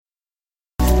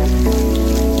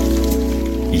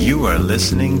You are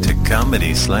listening to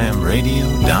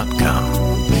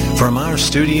ComedySlamRadio.com. From our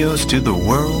studios to the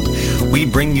world, we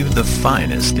bring you the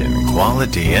finest in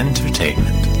quality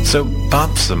entertainment. So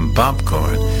pop some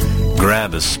popcorn,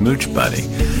 grab a smooch buddy,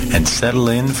 and settle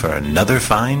in for another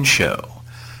fine show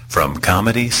from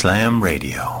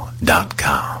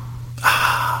ComedySlamRadio.com.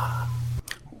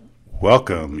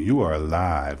 Welcome. You are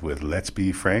live with Let's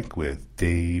Be Frank with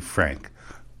Dave Frank.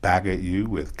 Back at you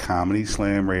with Comedy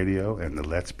Slam Radio and the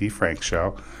Let's Be Frank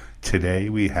show. Today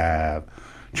we have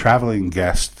traveling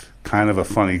guest, kind of a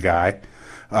funny guy.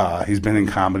 He's been in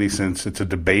comedy since It's a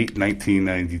Debate,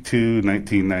 1992,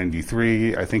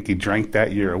 1993. I think he drank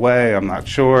that year away. I'm not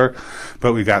sure.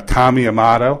 But we got Tommy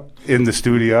Amato in the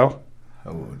studio.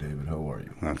 Hello, David. How are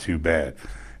you? Not too bad.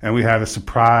 And we have a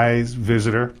surprise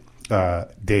visitor,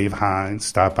 Dave Hines,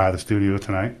 stopped by the studio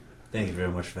tonight. Thank you very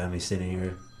much for having me sitting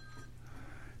here.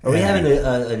 Are we having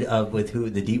a with who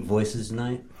the deep voices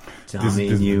tonight? Tommy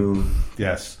and you.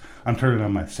 Yes, I'm turning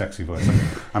on my sexy voice.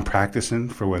 I'm practicing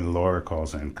for when Laura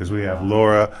calls in because we have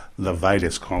Laura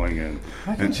Levites calling in.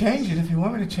 I can change it if you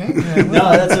want me to change it.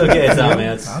 No, that's okay, Tommy.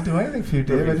 I'll do anything for you,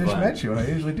 Dave. I just met you, and I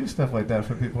usually do stuff like that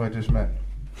for people I just met.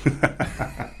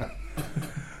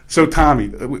 So,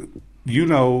 Tommy, you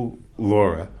know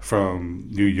Laura from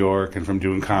New York and from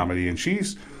doing comedy, and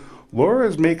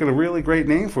Laura's making a really great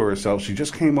name for herself. She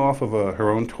just came off of her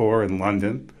own tour in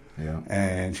London,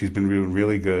 and she's been doing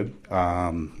really good.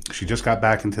 She just got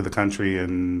back into the country, I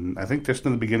think just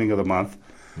in the beginning of the month.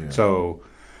 Yeah. So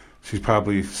she's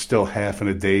probably still half in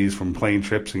a daze from plane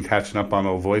trips and catching up on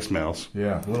old voicemails.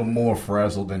 Yeah, a little more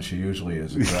frazzled than she usually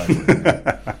is, exactly.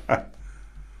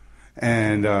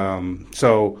 And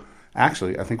so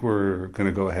actually, I think we're going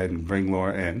to go ahead and bring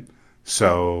Laura in.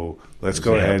 So let's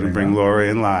go ahead and bring Laura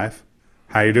in live.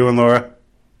 How you doing, Laura?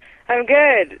 I'm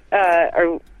good.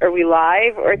 Are we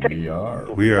live? Or we are.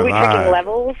 We are live. Are we checking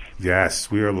levels?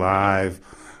 Yes, we are live.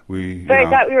 I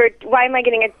thought we were. Why am I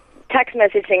getting a text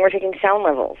message saying we're checking sound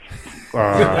levels?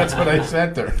 That's what I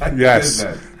sent her. Yes.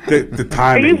 The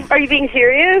timing. Are you being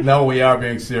serious? No, we are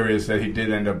being serious. That he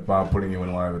did end up putting you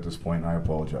in live at this point, and I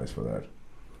apologize for that.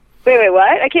 Wait,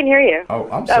 what? I can't hear you. Oh,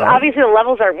 I'm sorry. Obviously, the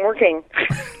levels aren't working.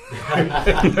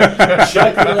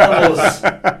 Check the levels.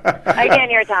 I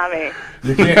can't hear Tommy.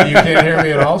 You can't hear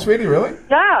me at all, sweetie? Really?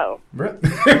 No. Really?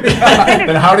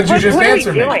 Then how did you just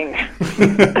answer me? What are we doing?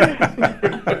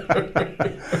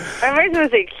 Am I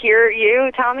supposed to hear you,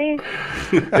 Tommy?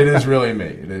 It is really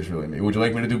me. Would you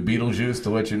like me to do Beetlejuice to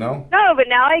let you know? No, but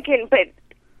now I can. But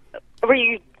were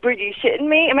you shitting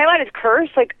me? Am I allowed to curse?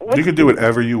 Like, you can do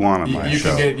whatever you want on my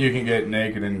show. You can get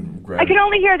naked and grab. I can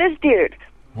only hear this dude.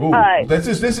 Ooh, this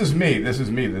is me. This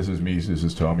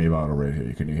is Tommy Amato right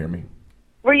here. Can you hear me?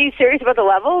 Were you serious about the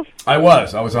levels? I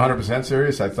was 100%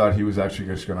 serious. I thought he was actually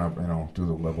just gonna do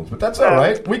the levels, but that's all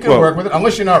right. We can work with it.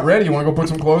 Unless you're not ready, you want to go put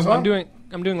some clothes on?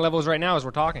 I'm doing levels right now as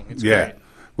we're talking. It's great.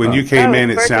 When Oh. you came in,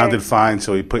 it sounded fine,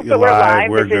 so he put you we're live.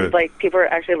 We're this good. Is, like, people are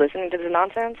actually listening to this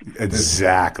nonsense?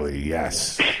 Exactly,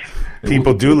 yes.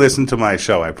 People do listen to my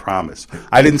show, I promise.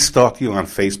 I didn't stalk you on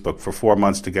Facebook for 4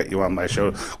 months to get you on my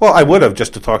show. Well, I would have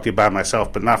just to talk to you by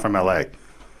myself, but not from L.A.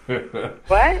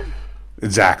 What?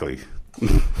 Exactly.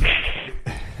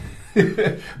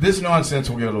 This nonsense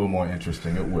will get a little more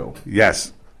interesting. It will.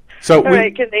 Yes. So all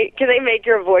right, can they make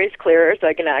your voice clearer so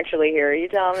I can actually hear you,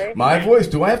 Tommy? My voice?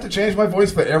 Do I have to change my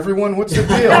voice for everyone? What's the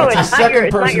deal? No, it's the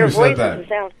second person who said that. It's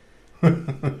not your voice, it's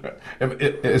the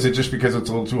sound. Is it just because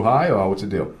it's a little too high, or what's the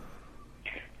deal?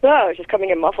 No, it's just coming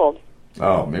in muffled.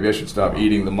 Oh, maybe I should stop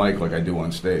eating the mic like I do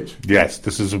on stage. Yes,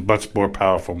 this is a much more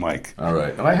powerful mic. All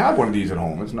right. And I have one of these at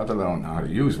home. It's not that I don't know how to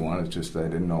use one. It's just that I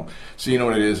didn't know. So you know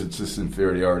what it is? It's this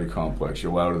inferiority complex.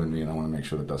 You're louder than me, and I want to make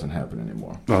sure that doesn't happen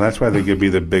anymore. Well, that's why they give me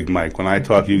the big mic. When I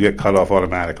talk, you get cut off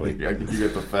automatically. You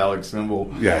get the phallic symbol.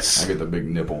 Yes. I get the big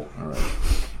nipple. All right.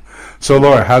 So,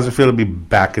 Laura, how's it feel to be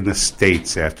back in the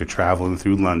States after traveling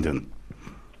through London?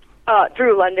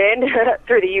 Through London,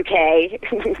 through the UK.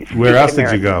 Where else did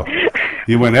you go?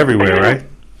 You went everywhere, right?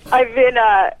 I've been.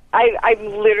 I'm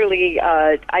literally.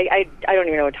 I don't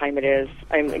even know what time it is.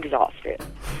 I'm exhausted.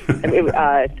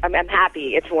 I'm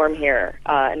happy. It's warm here,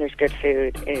 and there's good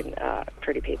food and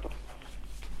pretty people.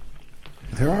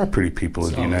 There are pretty people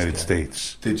in the United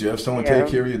States. Did you have someone take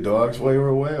care of your dogs while you were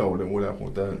away, or what happened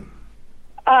with that?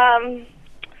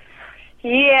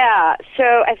 Yeah, so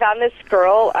I found this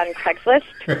girl on Craigslist.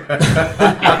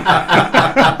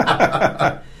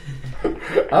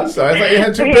 I'm sorry, I thought you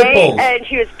had two pit bulls. And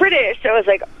she was British, so I was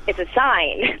like, it's a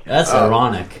sign. That's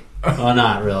ironic. Well,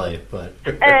 not really, but...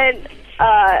 And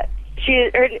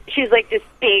she's like this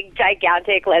big,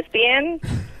 gigantic lesbian.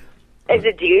 as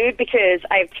a dude because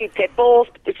I have 2 pit bulls,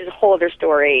 which is a whole other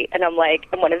story. And I'm like,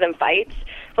 and one of them fights.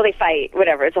 Well, they fight,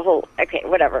 whatever. It's a whole, okay,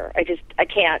 whatever. I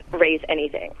can't raise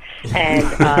anything. And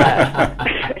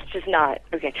it's just not,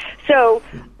 okay. So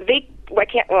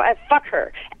fuck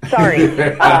her. Sorry. So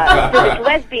this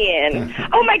lesbian.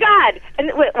 Oh my God.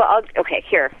 And okay,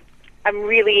 here. I'm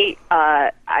really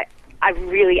out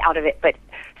of it. But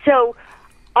so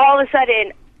all of a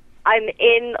sudden, I'm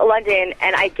in London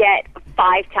and I get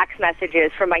 5 text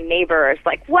messages from my neighbors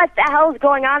like, what the hell is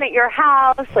going on at your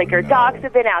house? Like, your dogs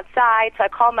have been outside. So I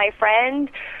call my friend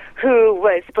who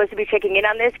was supposed to be checking in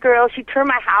on this girl. She turned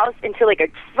my house into like a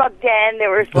drug den. There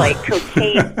was like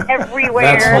cocaine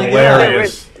everywhere. That's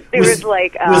hilarious. There was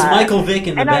like... was Michael Vick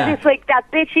in the back? And I'm just like, that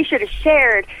bitch, she should have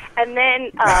shared. And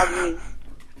then...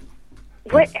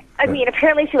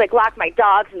 apparently she like locked my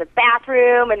dogs in the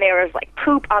bathroom, and there was like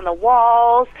poop on the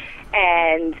walls,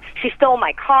 and she stole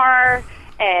my car,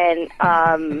 and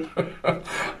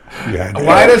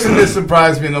Why doesn't this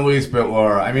surprise me in the least bit,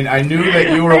 Laura? I mean, I knew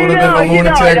that you were a little bit of a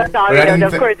lunatic.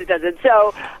 Of course it doesn't.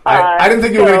 So I didn't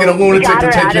think you were going to get a lunatic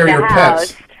to take care of your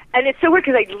pets. And it's so weird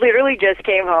because I literally just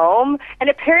came home, and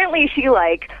apparently she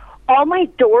like... all my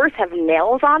doors have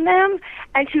nails on them,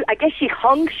 and I guess she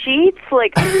hung sheets,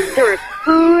 like, there were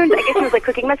spoons, I guess she was, like,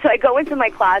 cooking mess, so I go into my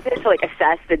closet to, like,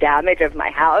 assess the damage of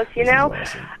my house, you know,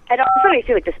 and all of a sudden I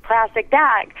see, like, this plastic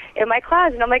bag in my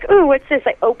closet, and I'm like, ooh, what's this?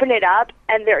 I open it up,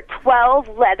 and there are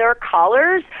 12 leather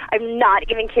collars. I'm not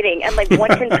even kidding, and, like,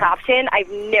 one contraption I've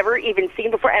never even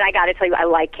seen before, and I gotta tell you, I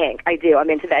like kink. I do. I'm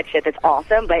into that shit. That's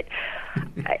awesome, but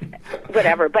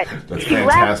whatever, but that's she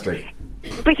fantastic. left.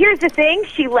 But here's the thing,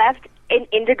 she left an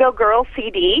Indigo Girl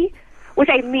CD, which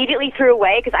I immediately threw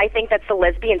away because I think that's the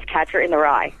lesbian's catcher in the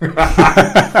rye.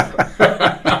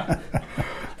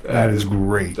 That is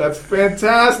great. That's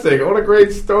fantastic. What a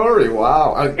great story.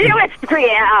 Wow. It's great.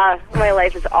 Yeah, my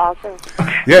life is awesome.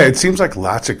 Yeah, it seems like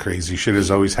lots of crazy shit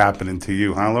is always happening to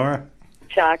you, huh, Laura?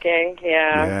 Shocking,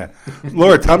 yeah.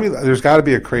 Laura, tell me, there's got to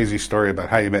be a crazy story about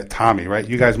how you met Tommy, right?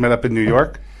 You guys met up in New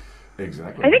York?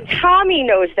 Exactly. I think Tommy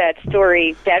knows that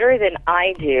story better than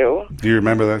I do. Do you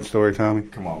remember that story, Tommy?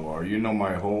 Come on, Laura. You know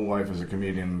my whole life as a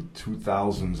comedian,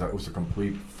 2000s, that was a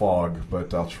complete fog,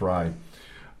 but I'll try.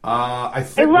 I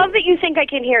love that you think I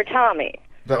can hear Tommy.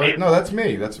 No, that's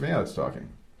me. That's me that's talking.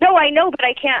 No, I know, but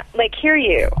I can't, like, hear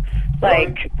you.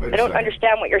 Like, Wait I don't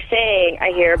understand what you're saying.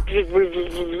 I hear... Is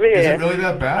it really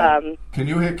that bad? Can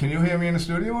you hear me in the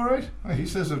studio all right? He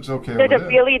says it's okay over there. There's a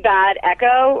really bad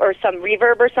echo or some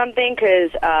reverb or something, because...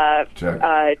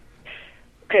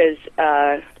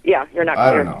 yeah, you're not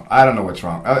clear. I don't know what's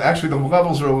wrong. Actually, the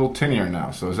levels are a little tinnier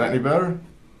now, so is that any better?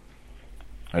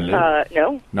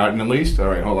 No. Not in the least? All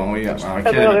right, hold on. I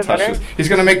can't even touch this. He's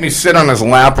going to make me sit on his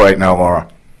lap right now, Laura.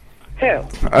 Who?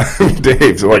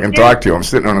 Dave, so I can talk to you. I'm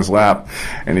sitting on his lap,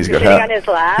 and he's got on his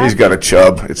lap? He's got a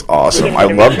chub. It's awesome. I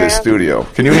love this studio.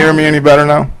 Can you hear me any better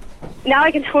now? Now I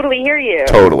can totally hear you.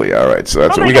 Totally. All right. So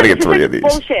that's we got to get 3 of these.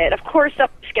 Bullshit. Of course, someone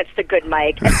gets the good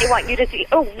mic, and they want you to see.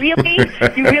 Oh, really?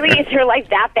 Is your life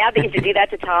that bad that you should do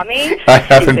that to Tommy? I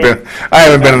haven't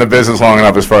been in the business long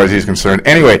enough as far as he's concerned.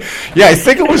 Anyway, yeah, I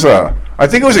think it was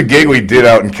a gig we did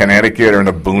out in Connecticut or in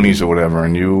the boonies or whatever,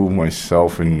 and you,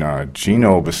 myself, and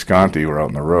Gino Bisconti were out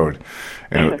on the road.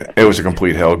 And it was a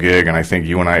complete hell gig, and I think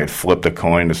you and I had flipped a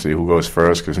coin to see who goes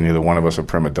first, because neither one of us are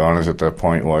prima donnas at that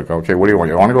point. We're like, okay, what do you want?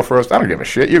 You want to go first? I don't give a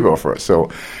shit. You go first. So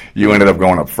you ended up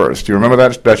going up first. Do you remember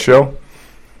that show?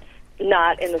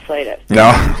 Not in the slightest.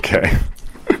 No? Okay.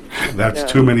 That's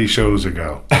too many shows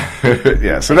ago.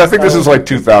 Yeah, so I think this is like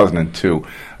 2002.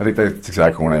 I think that's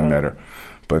exactly when I met her.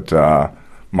 But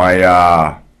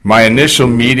my initial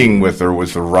meeting with her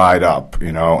was the ride up,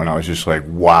 and I was just like,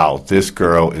 wow, this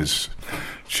girl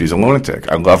she's a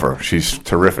lunatic. I love her. She's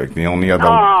terrific. The only other...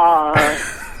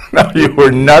 No, you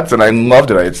were nuts, and I loved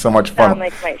it. I had so much fun. That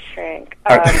makes my shrink.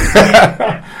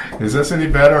 Is this any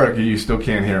better, or you still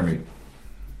can't hear me?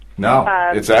 No,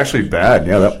 it's actually bad.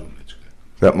 Yeah,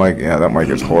 that mic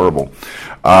is horrible.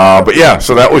 But yeah,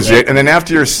 so that was it. And then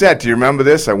after your set, do you remember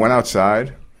this? I went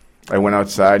outside,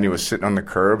 and you were sitting on the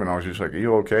curb, and I was just like, are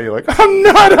you okay? You're like, I'm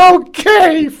not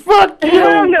okay. Fuck you.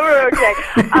 I'm never okay.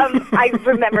 I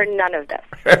remember none of this.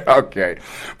 Okay.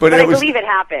 But I believe it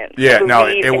happened. Yeah, no,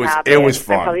 it was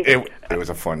fun. It was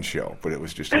a fun show, but it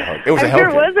was just a hug. It was a hell sure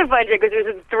it was a fun show, because there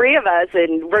was 3 of us,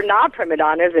 and we're not prima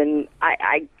donnas, and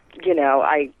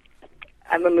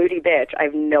I'm a moody bitch. I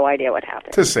have no idea what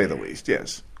happened. To say the least,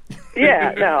 yes.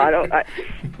 Yeah, no, I don't...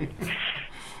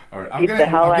 All right, I'm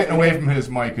getting away from his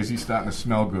mic because he's starting to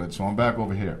smell good, so I'm back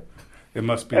over here. It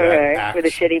must be Okay, that with a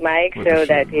shitty mic With a so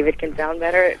that shitty- David can sound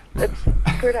better. That's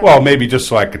screwed up. Well, maybe just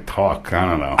so I could talk. I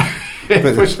don't know.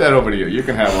 Push that over to you. You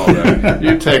can have all that.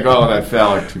 You take all of that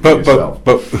phallic to yourself.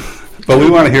 But we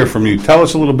want to hear from you. Tell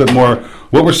us a little bit more.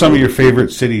 What were some of your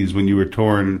favorite cities when you were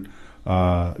touring,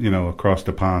 across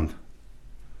the pond?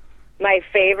 My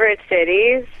favorite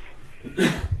cities.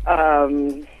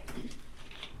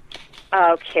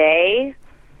 Okay.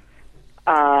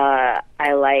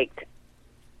 I liked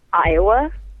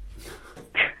Iowa.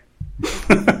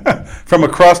 From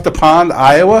across the pond,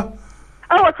 Iowa?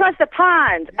 Oh, across the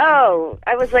pond. Oh,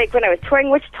 I was like, when I was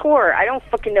touring, which tour? I don't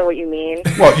fucking know what you mean.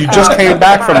 Well, you just came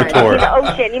back from a tour. The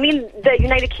ocean. You mean the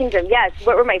United Kingdom? Yes.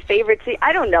 What were my favorite cities?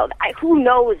 I don't know. Who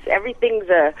knows? Everything's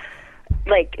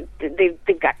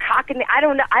they've got cock in the... I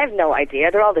don't know. I have no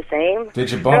idea. They're all the same. Did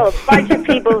you There are bump? a bunch of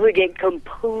people who get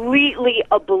completely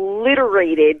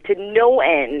obliterated to no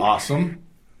end. Awesome.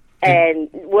 And,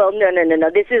 well, no.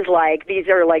 This is like, these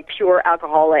are like pure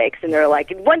alcoholics. And they're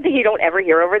like, one thing you don't ever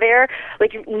hear over there,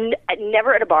 like,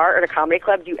 never at a bar or at a comedy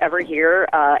club do you ever hear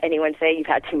anyone say you've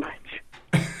had too much.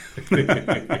 No,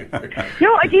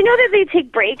 do you know that they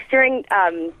take breaks during,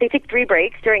 they take 3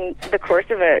 breaks during the course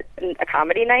of a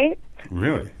comedy night?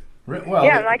 Really? Well,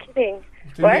 Yeah, I'm not kidding.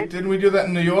 Didn't we do that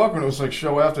in New York when it was like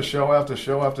show after show after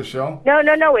show after show?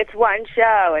 No. It's one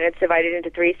show, and it's divided into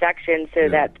 3 sections so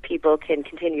that people can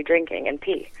continue drinking and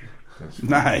pee.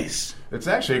 Nice. It's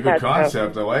actually a good That's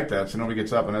concept. I like that. So nobody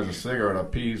gets up and has a cigarette or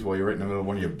pees while you're right in the middle of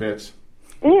one of your bits.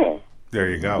 There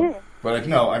you go. But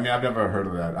no, I mean, I've never heard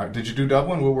of that. Did you do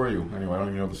Dublin? Where were you? Anyway, I don't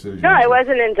even know the city. No, I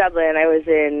wasn't in Dublin. I was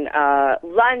in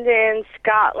London,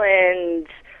 Scotland,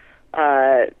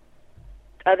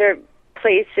 other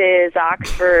places,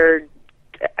 Oxford.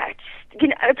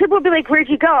 People would be like, "Where'd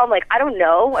you go?" I'm like, "I don't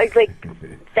know." I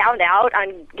found out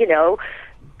on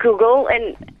Google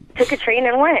and took a train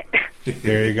and went.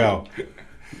 There you go.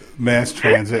 Mass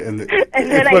transit, and then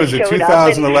what is it? showed up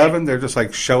 2011. They're just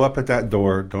like, show up at that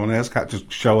door. Don't ask how.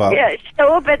 Just show up. Yeah,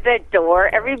 show up at the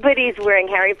door. Everybody's wearing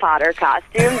Harry Potter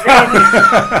costumes.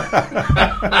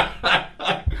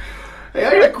 Hey,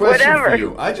 I got a question Whatever. for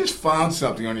you. I just found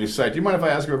something on your site. Do you mind if I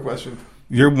ask you a question?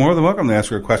 You're more than welcome to ask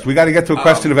her a question. We got to get to a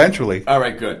question eventually. All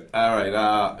right, good. All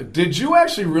right. Did you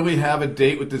actually really have a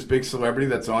date with this big celebrity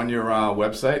that's on your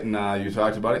website? And you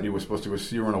talked about it, and you were supposed to go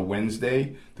see her on a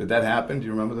Wednesday. Did that happen? Do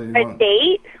you remember that? A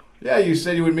date? Yeah, you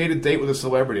said you had made a date with a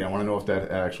celebrity. I want to know if that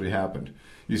actually happened.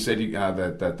 You said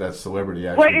that celebrity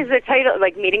actually... What is the title?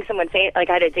 Like meeting someone famous? Like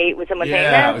I had a date with someone famous?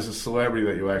 Yeah, it was a celebrity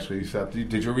that you actually accepted.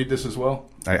 Did you read this as well?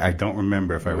 I don't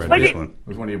remember if I read What this did- one. It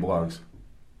was one of your blogs.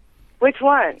 Which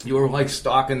one? You were like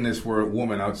stalking this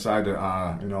woman outside the,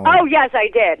 Oh, yes, I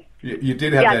did. You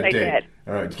did have Yes, that I did. did.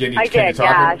 All right. Can you I did, talk?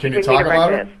 yeah. Can She you took me talk to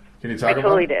about her? breakfast. Can you talk I about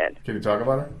totally her? did. Can you talk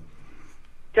about her?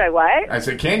 Do I what? I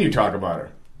said, can you talk about her?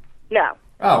 No.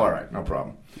 Oh, all right, no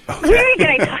problem. Where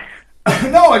can I talk?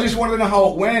 No, I just wanted to know how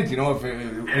it went. If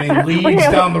any leads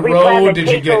down the We planned road. the Did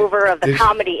you get? takeover of the did,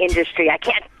 comedy industry. I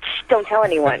can't. Don't tell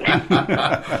anyone.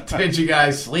 did you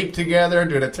guys sleep together?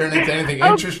 Did it turn into anything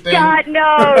interesting? Oh God,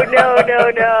 no. No,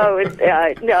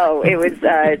 it was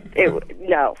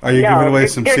no. Are you no. giving away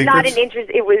There's- some there's Not secrets?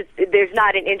 an there's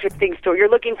not an interesting story. You're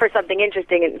looking for something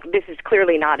interesting, and this is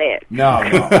clearly not it. No.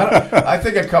 I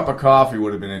think a cup of coffee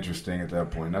would have been interesting at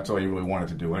that point. That's all you really wanted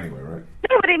to do anyway, right?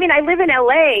 No, but I mean, I live in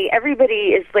L.A.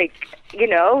 Everybody is like,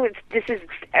 this is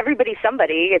everybody's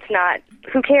somebody. It's not.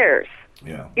 Who cares?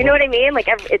 Yeah. You know what I mean? Like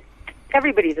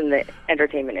everybody's in the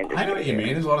entertainment industry. I know what you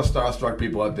mean. There's a lot of starstruck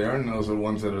people out there, and those are the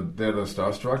ones that are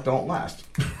starstruck don't last.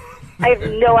 I have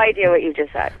no idea what you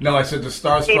just said. No, I said the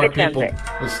starstruck David people. Temple.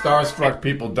 The starstruck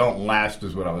people don't last,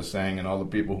 is what I was saying, and all the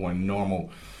people who are normal,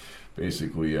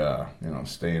 basically,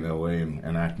 stay in LA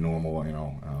and act normal,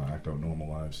 act out normal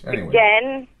lives. Anyway.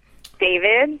 Again,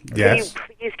 David, Yes? can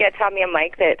you please get Tommy a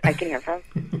mic that I can hear from?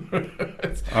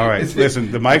 All right,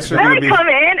 listen, the mics are Then going I to be... come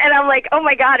in and I'm like, oh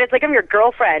my God, it's like I'm your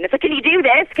girlfriend. It's like, can you do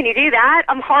this? Can you do that?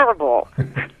 I'm horrible.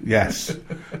 Yes,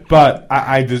 but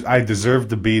I deserve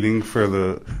the beating for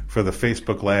the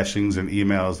Facebook lashings and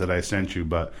emails that I sent you.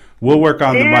 But we'll work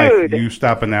on the mic. You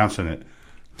stop announcing it,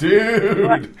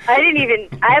 Dude.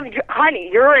 Honey,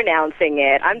 you're announcing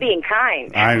it. I'm being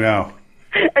kind. I know.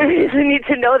 I just need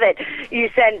to know that you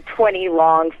send 20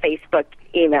 long Facebook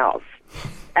emails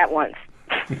at once.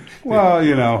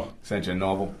 Well, Sent you a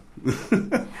novel.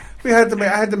 I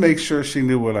had to make sure she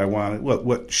knew what I wanted,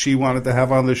 what she wanted to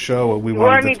have on the show, what we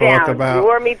wanted to talk about. You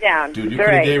wore me down. Dude, you could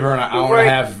have gave her an hour and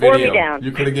a half video. Wore me down.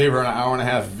 You could have gave her an hour and a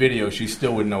half video. She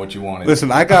still wouldn't know what you wanted. Listen,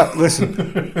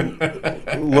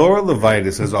 Laura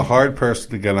Levites is a hard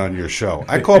person to get on your show.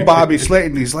 I call Bobby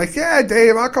Slayton. He's like, yeah,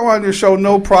 Dave, I'll come on your show,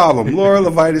 no problem. Laura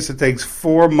Levites, it takes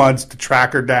 4 months to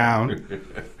track her down.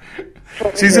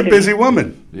 She's a busy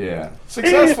woman. Yeah.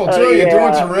 Successful, too. You're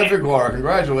doing terrific, Laura.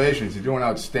 Congratulations. You're doing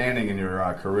outstanding in your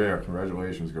career.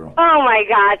 Congratulations, girl. Oh, my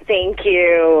God. Thank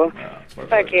you. Yeah,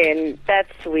 Fucking, that's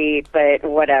sweet, but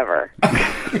whatever.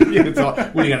 What are you going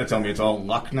to tell me? It's all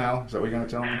luck now? Is that what you're going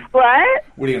to tell me? What?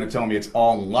 What are you going to tell me? It's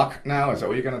all luck now? Is that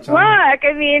what you're going to tell me? Luck.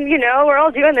 I mean, we're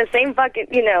all doing the same fucking,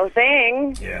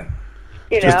 thing. Yeah.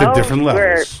 Just at different levels.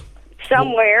 We're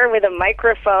somewhere with a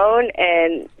microphone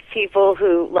and people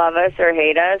who love us or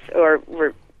hate us, or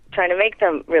we're trying to make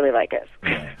them really like us.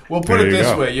 Yeah. Well, put it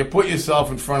this way. You put yourself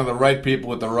in front of the right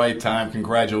people at the right time.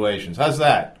 Congratulations. How's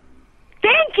that?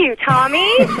 Thank you, Tommy.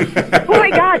 Oh,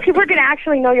 my God. People are going to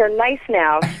actually know you're nice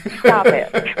now. Stop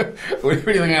it. What do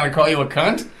you think? I'm going to call you a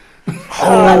cunt? Oh,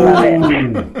 I love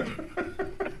it.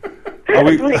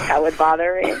 That would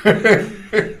bother me. I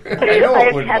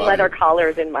have had leather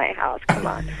collars in my house. Come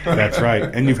on. That's right.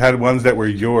 And you've had ones that were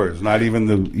yours, not even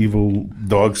the evil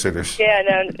dog sitters. Yeah,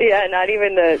 not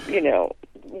even the,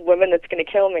 woman that's going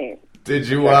to kill me. Did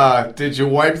you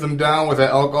wipe them down with an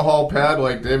alcohol pad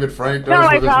like David Frank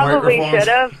does with his microphones? No, I probably should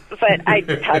have, but I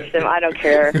touched them. I don't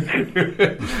care.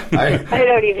 I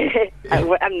don't even.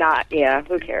 I'm not. Yeah,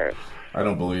 who cares? I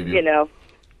don't believe you.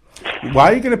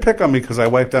 Why are you going to pick on me because I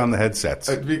wiped down the headsets?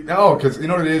 No, because you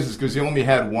know what it is because he only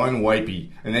had one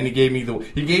wipey, and then he gave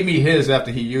me his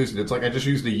after he used it. It's like I just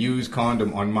used a used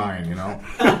condom on mine,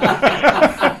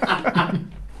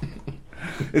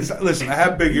 Listen, I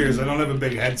have big ears. I don't have a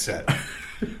big headset.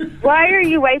 Why are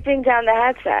you wiping down the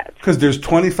headset? Because there's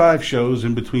 25 shows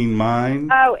in between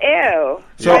mine. Oh, ew.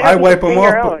 So I wipe them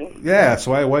off.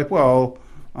 So I wipe. Well,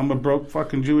 I'm a broke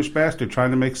fucking Jewish bastard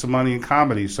trying to make some money in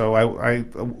comedy, so I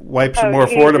wipe some more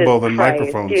affordable than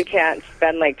microphones. You can't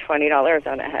spend like $20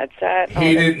 on a headset.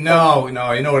 He didn't. No.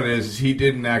 You know what it is? He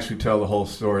didn't actually tell the whole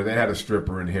story. They had a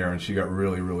stripper in here, and she got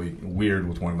really, really weird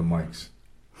with one of the mics.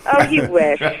 Oh, you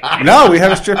wish. No, we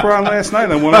had a stripper on last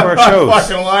night on one of our shows. I'm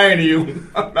fucking lying to you.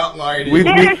 I'm not lying to you. You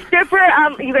had a stripper.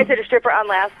 You guys had a stripper on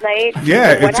last night.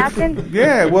 Yeah. What happened?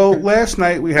 Yeah. Well, last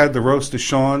night we had the roast of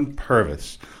Sean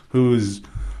Purvis, who's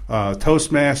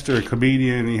Toastmaster, a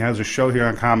comedian. He has a show here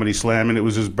on Comedy Slam, and it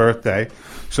was his birthday.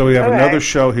 So we have another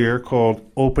show here called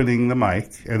Opening the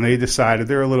Mic, and they decided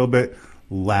they're a little bit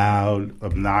loud,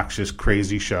 obnoxious,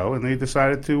 crazy show, and they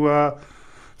decided to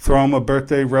throw him a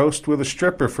birthday roast with a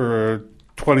stripper for a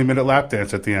 20-minute lap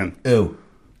dance at the end. Ew.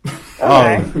 Oh,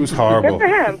 it was horrible.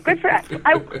 Good for him.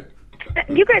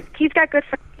 He's got good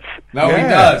friends. No,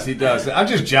 he does. I'm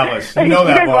just jealous. You know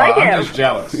that, Laura. I'm just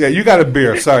jealous. Yeah, you got a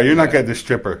beer. Sorry, you're not getting a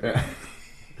stripper. Yeah.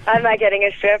 I'm not getting a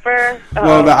stripper?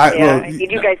 Well, no, I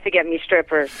need you guys to get me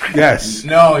strippers. Yes.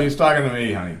 No, he was talking to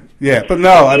me, honey. Yeah, but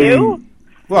no, I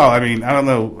mean, I don't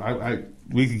know.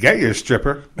 We could get you a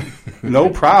stripper. No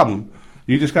problem.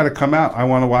 You just got to come out. I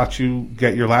want to watch you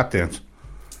get your lap dance.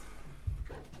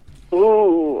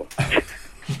 Ooh.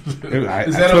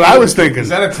 That's what I was thinking. Is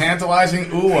that a tantalizing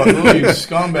ooh or ooh, you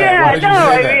scumbag? Yeah,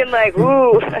 I mean, like,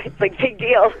 ooh, it's like big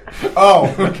deal.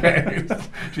 Oh, okay.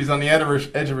 She's on the edge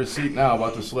of her seat now,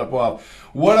 about to slip off.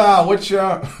 What's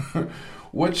your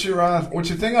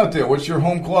thing out there? What's your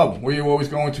home club? Where are you always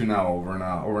going to now over in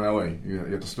LA?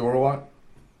 You at the store a lot?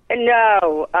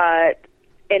 No,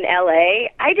 in LA.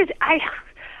 I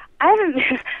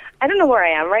haven't. I don't know where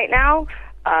I am right now.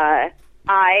 I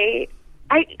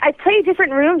play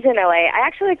different rooms in LA. I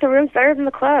actually like the rooms better than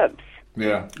the clubs.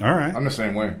 Yeah. All right. I'm the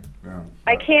same way. Yeah.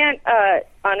 I can't,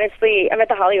 honestly, I'm at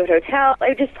the Hollywood Hotel.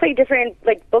 I just play different,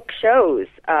 book shows.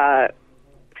 Yeah.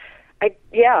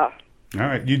 All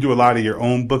right. You do a lot of your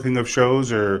own booking of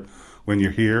shows or when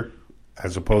you're here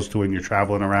as opposed to when you're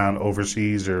traveling around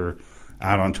overseas or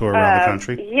out on tour around the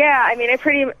country? Yeah. I mean,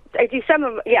 I do some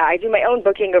of, I do my own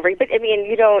booking over, but I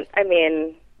mean,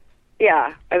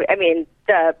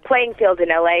 the playing field in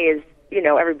LA is,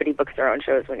 everybody books their own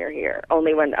shows when you're here.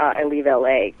 Only when I leave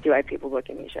LA do I have people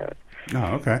booking me shows.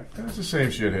 Oh, okay. It's the same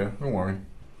shit here. Don't worry.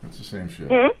 It's the same shit.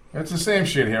 Mm-hmm. It's the same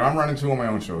shit here. I'm running two of my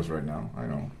own shows right now. I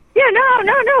know. Yeah,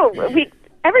 no.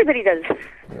 Everybody does.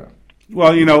 Yeah.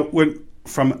 Well,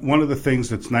 from one of the things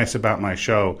that's nice about my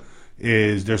show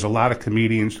is there's a lot of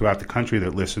comedians throughout the country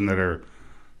that listen that are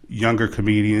younger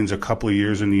comedians, a couple of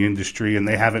years in the industry, and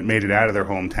they haven't made it out of their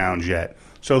hometowns yet.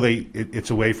 So it's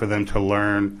a way for them to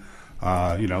learn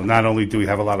Not only do we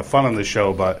have a lot of fun on the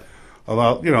show, but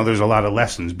there's a lot of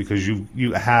lessons because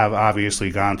you have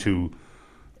obviously gone to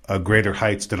greater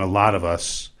heights than a lot of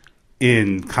us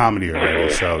in comedy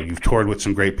already. So you've toured with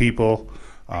some great people.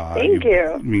 Thank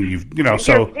you. I mean,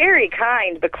 You're very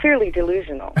kind, but clearly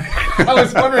delusional. I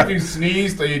was wondering if you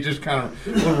sneezed or you just kind of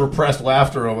a little repressed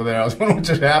laughter over there. I was wondering what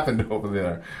just happened over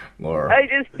there, Laura.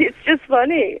 It's just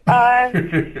funny.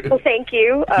 Well, thank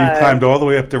you. You climbed all the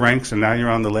way up the ranks, and now you're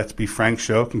on the Let's Be Frank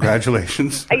show.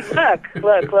 Congratulations.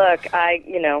 Look. I,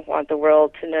 want the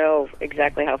world to know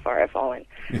exactly how far I've fallen.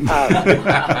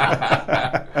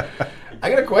 I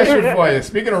got a question for you.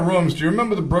 Speaking of rooms, do you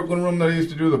remember the Brooklyn room that I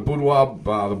used to do, the Boudoir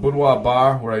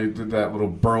Bar, where I did that little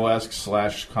burlesque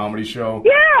 / comedy show?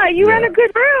 Yeah, you ran a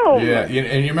good room. Yeah,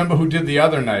 and you remember who did the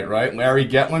other night, right? Larry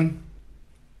Getlin?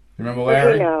 You remember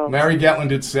Larry? No. Larry Getlin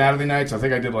did Saturday nights. I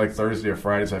think I did like Thursday or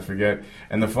Fridays, I forget.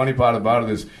 And the funny part about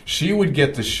it is she would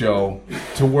get the show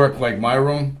to work like my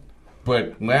room,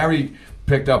 but Larry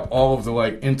picked up all of the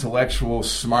intellectual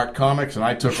smart comics, and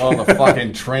I took all the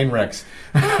fucking train wrecks.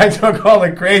 I took all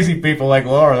the crazy people like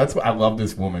Laura. That's what I love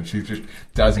this woman. She just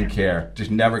doesn't care.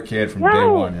 Just never cared from day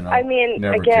one. I mean,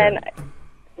 never again,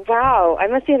 cared. Wow, I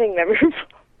must be having memory.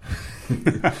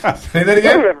 Say that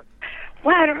again.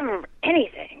 I don't remember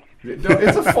anything.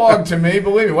 It's a fog to me,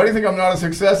 believe me. Why do you think I'm not a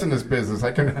success in this business?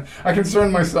 I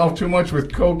concern myself too much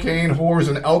with cocaine, whores,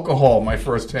 and alcohol my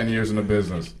first 10 years in the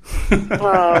business.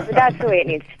 Well, but that's the way it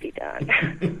needs to be done.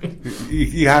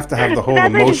 You have to have the whole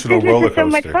emotional roller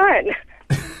coaster. It's so much fun.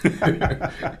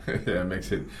 Yeah, it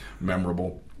makes it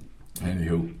memorable.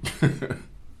 Anywho.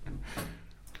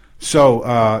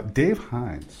 So, Dave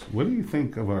Hines, what do you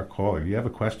think of our caller? Do you have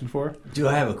a question for her? Do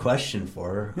I have a question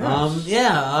for her?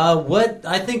 Yes. What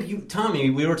I think Tommy,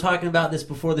 we were talking about this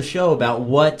before the show about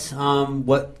what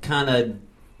kind of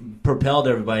propelled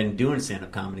everybody into doing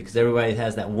stand-up comedy, because everybody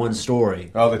has that one story.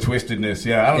 Oh, the twistedness.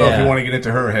 Yeah, I don't know if you want to get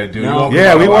into her head, dude. No.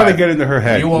 We want to get into her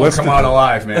head. You won't come out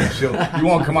alive, man. You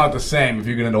won't come out the same if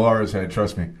you get into Laura's head.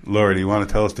 Trust me. Laura, do you want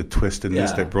to tell us the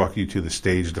twistedness that brought you to the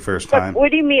stage the first time? What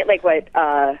do you mean? Like what?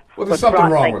 Well, there's something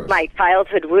wrong with us. My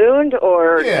childhood wound,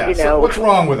 or so what's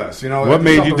wrong with us? What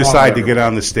made you decide to get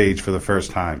on the stage for the first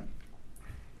time?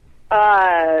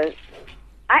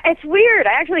 It's weird.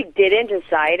 I actually didn't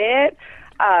decide it.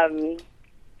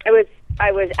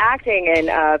 I was acting, and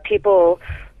people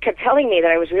kept telling me that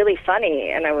I was really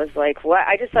funny, and I was like, what?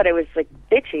 I just thought I was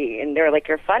bitchy, and they were like,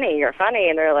 you're funny,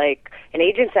 and they're like, an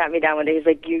agent sat me down one day. He's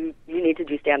like, you need to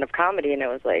do stand-up comedy, and I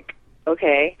was like,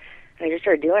 okay, and I just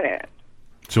started doing it.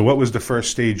 So what was the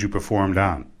first stage you performed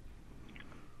on?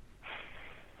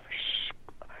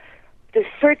 The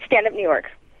first stand-up New York.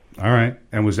 All right.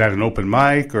 And was that an open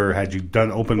mic, or had you done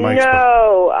open mics?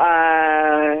 No,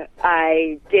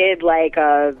 I did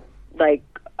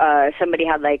somebody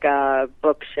had a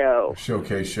book show.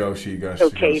 Showcase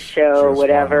show.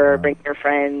 Whatever. Bring your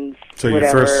friends. So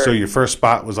your first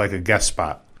spot was like a guest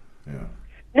spot. Yeah.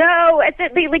 No,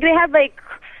 they had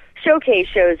showcase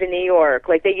shows in New York.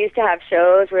 They used to have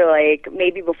shows where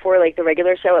maybe before the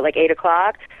regular show at 8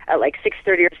 o'clock, at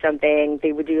 6:30 or something,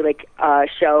 they would do a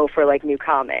show for new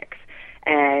comics,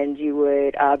 and you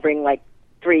would bring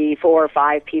 3, 4,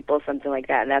 5 people, something like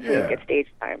that, and that's when you get stage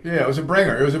time. Yeah, it was a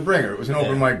bringer. It was an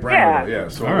open mic bringer. Yeah,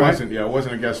 so it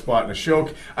wasn't a guest spot in a show.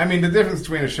 I mean, the difference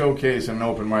between a showcase and an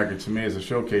open mic, to me, is a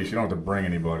showcase. You don't have to bring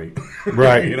anybody.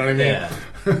 Right. You know what I mean? Yeah.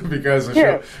 Because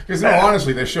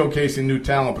honestly, they're showcasing new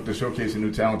talent, but they're showcasing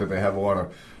new talent that they have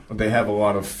a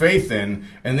lot of faith in,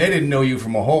 and they didn't know you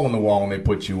from a hole in the wall when they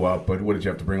put you up. But what did you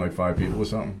have to bring, 5 people or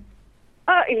something?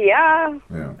 Yeah.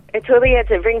 It totally had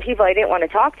to bring people I didn't want to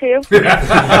talk to.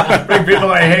 Bring people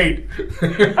I hate.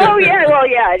 Oh, yeah, well,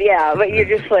 yeah. But you're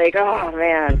just oh,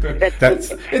 man.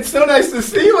 It's so nice to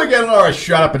see you again, Laura.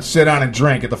 Shut up and sit down and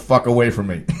drink. Get the fuck away from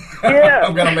me. Yeah.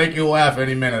 I'm going to make you laugh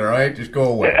any minute, all right? Just go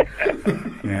away.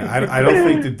 Yeah, I don't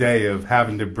think the day of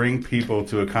having to bring people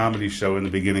to a comedy show in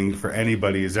the beginning for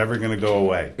anybody is ever going to go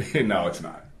away. No, it's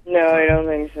not. No, I don't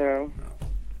think so.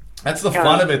 That's the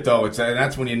fun of it, though. And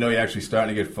that's when you know you're actually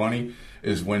starting to get funny,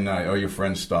 is when all your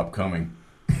friends stop coming.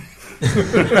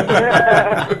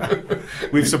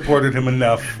 We've supported him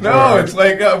enough. No, it's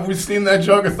we've seen that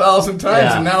joke 1,000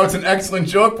 times, and now it's an excellent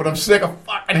joke, but I'm sick of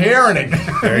fucking hearing it.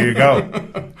 There you go.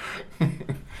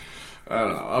 I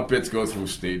don't know. Our bits go through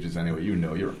stages anyway.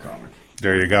 You're a comic.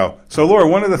 There you go. So, Laura,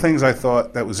 one of the things I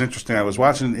thought that was interesting, I was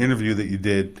watching an interview that you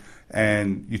did,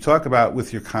 and you talk about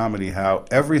with your comedy how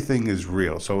everything is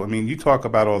real. So, I mean, you talk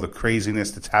about all the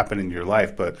craziness that's happened in your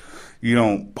life, but you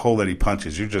don't pull any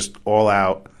punches. You're just all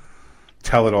out,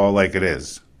 tell it all like it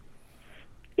is.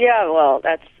 Yeah, well,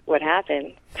 that's what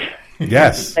happened.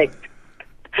 Yes.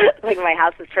 like my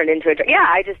house has turned into a... Yeah,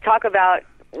 I just talk about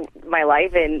my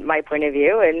life and my point of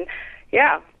view, and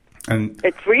yeah, And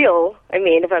it's real. I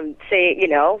mean, if I'm saying, I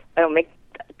don't make...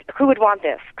 Who would want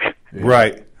this?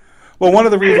 right. Well, one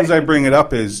of the reasons I bring it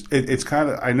up is it's kind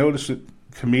of, I notice that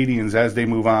comedians, as they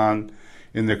move on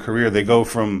in their career, they go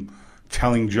from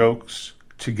telling jokes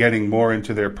to getting more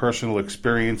into their personal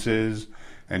experiences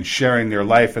and sharing their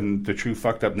life and the true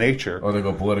fucked up nature. Or they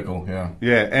go political, yeah.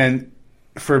 Yeah, and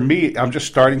for me, I'm just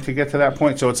starting to get to that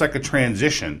point, so it's like a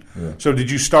transition. Yeah. So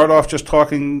did you start off just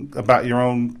talking about your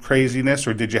own craziness,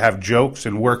 or did you have jokes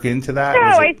and work into that?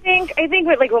 No, I think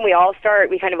when we all start,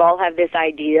 we kind of all have this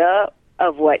idea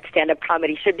of what stand-up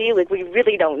comedy should be. Like, we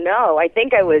really don't know. I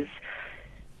think I was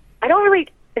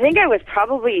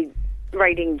probably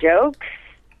writing jokes,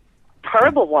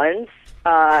 horrible ones,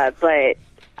 but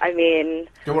I mean...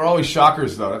 They were always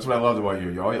shockers, though. That's what I loved about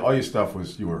you. All your stuff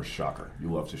was, you were a shocker.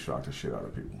 You love to shock the shit out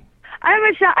of people.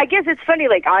 I guess it's funny,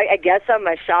 like, I guess I'm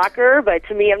a shocker, but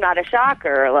to me, I'm not a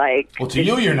shocker. Like, Well, to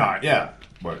you, you're not, yeah.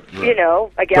 But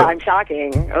I'm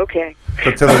shocking. Okay.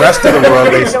 But to the rest of the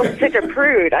world, I'm such a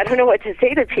prude. I don't know what to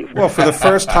say to people. Well, for the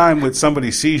first time when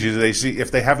somebody sees you, if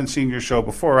they haven't seen your show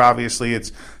before, obviously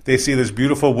they see this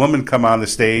beautiful woman come on the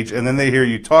stage, and then they hear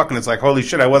you talk, and it's like, holy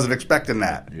shit, I wasn't expecting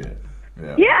that. Yeah.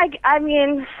 Yeah, I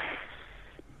mean,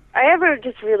 I have a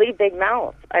just really big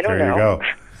mouth. I don't know. There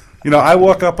you go. I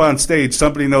walk up on stage,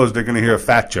 somebody knows they're going to hear a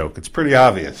fat joke. It's pretty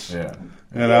obvious. Yeah.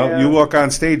 You walk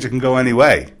on stage, it can go any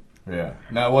way. Yeah.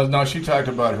 No, she talked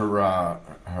about her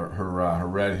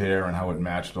red hair and how it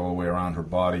matched all the way around her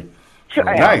body. Sure,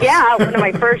 Nice. Yeah, one of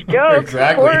my first jokes.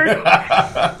 Exactly.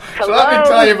 So let me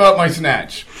tell you about my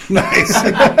snatch. Nice.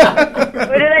 What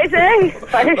did I say?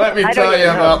 Let me tell you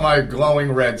about my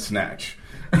glowing red snatch.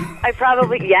 I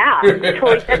probably,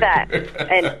 totally said that.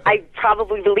 And I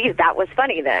probably believed that was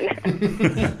funny then.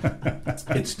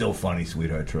 It's still funny,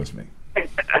 sweetheart, trust me.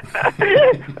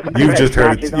 You've just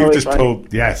heard it. You've just funny.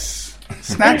 told, yes.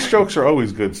 Snatch jokes are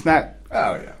always good.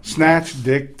 Oh, yeah. Snatch,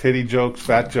 dick, titty jokes,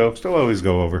 fat jokes, they'll always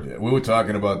go over. Yeah, we were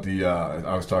talking about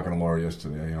I was talking to Laura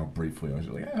yesterday, briefly. I was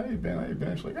like, how you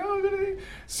been? She's like, oh,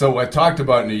 so I talked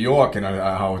about New York and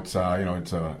how it's,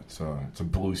 it's a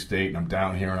blue state, and I'm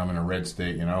down here and I'm in a red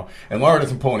state, And Laura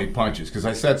doesn't pull any punches, because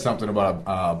I said something about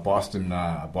a Boston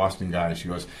guy. She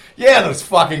goes, yeah, those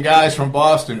fucking guys from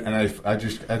Boston. And I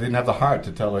didn't have the heart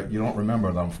to tell her, you don't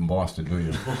remember them from Boston, do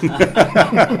you?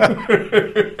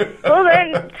 Well,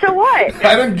 then, so what?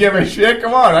 I didn't give a shit.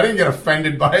 Come on, I didn't get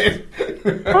offended by it.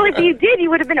 Well, if you did,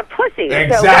 you would have been a pussy.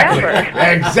 Exactly. So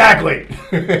Exactly.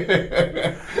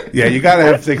 Yeah, you got to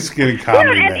have thick skin in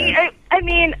comedy, man. I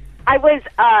mean, I was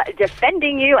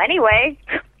defending you anyway.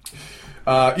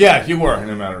 Yeah, you were,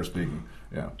 in a matter of speaking.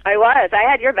 Yeah. I was. I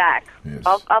had your back. Yes.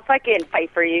 I'll fucking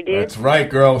fight for you, dude. That's right,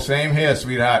 girl. Same here,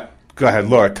 sweetheart. Go ahead,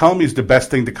 Laura. Tell him he's the best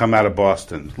thing to come out of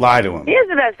Boston. Lie to him. He is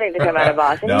the best thing to come out of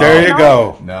Boston. No. There you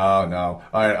go. No.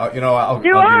 All right, I'll give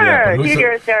you that. Dude,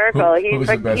 you're hysterical. Who's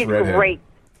the best he's redhead? Great.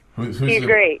 He's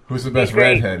great. Who's the best He's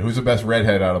great. redhead? Who's the best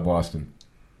redhead out of Boston?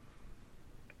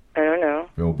 I don't know.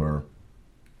 Bill Burr.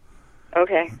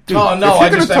 Okay. Dude, No,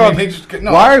 if you're gonna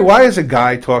no. Why is a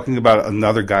guy talking about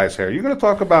another guy's hair? You're going to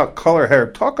talk about color hair.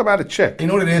 Talk about a chick. You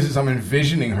know what it is I'm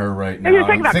envisioning her right now. I'm just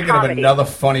talking about thinking comedy. of another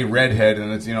funny redhead,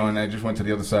 and it's and I just went to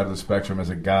the other side of the spectrum as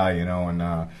a guy, and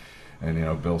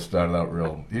Bill started out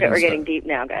real. We're getting deep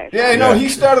now, guys. Yeah, no, he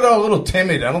started out a little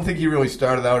timid. I don't think he really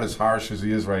started out as harsh as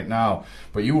he is right now.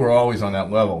 But you were always on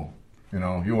that level.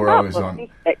 You were always on.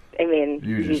 I mean,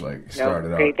 You just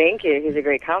started out. Great, thank you. He's a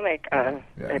great comic.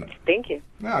 Thank you.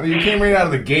 No, you came right out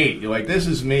of the gate. You're like, this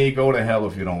is me. Go to hell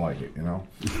if you don't like it.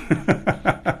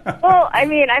 Well, I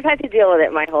mean, I've had to deal with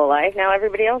it my whole life. Now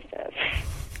everybody else does.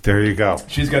 There you go.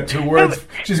 She's got 2 words.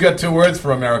 She's got 2 words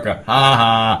for America. Ha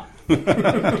ha.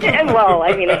 Well,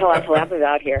 I mean, there's a lot to laugh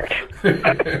about here.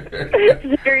 It's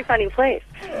a very funny place.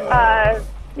 Yeah,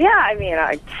 I mean,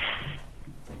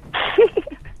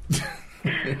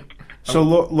 So,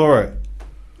 Laura,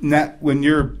 I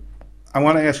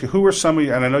want to ask you, who are some of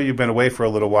you, and I know you've been away for a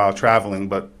little while traveling,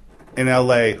 but in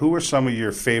L.A., who are some of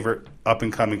your favorite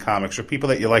up-and-coming comics or people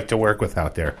that you like to work with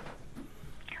out there?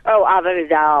 Oh, Ava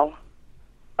Vidal.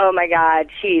 Oh, my God,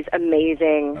 she's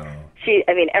amazing.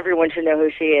 Everyone should know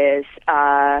who she is.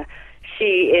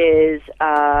 She's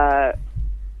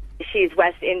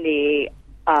West Indie,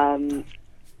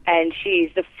 and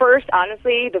she's the first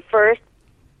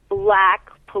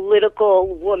Black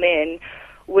political woman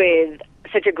with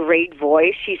such a great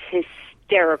voice. She's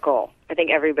hysterical. I think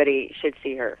everybody should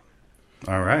see her.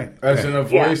 All right. As in a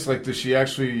voice, like, does she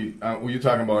actually? Were you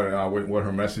talking about what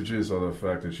her message is, or the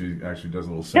fact that she actually does a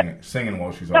little singing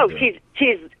while she's No, up there?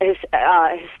 she's a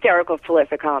hysterical,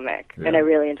 prolific comic, and I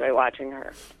really enjoy watching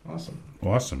her.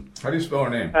 Awesome. How do you spell her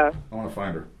name? I want to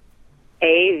find her.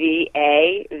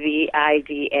 Avavidal.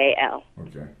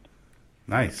 Okay.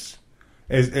 Nice.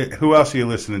 Who else are you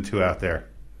listening to out there?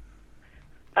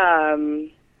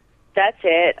 That's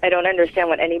it. I don't understand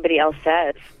what anybody else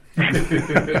says. I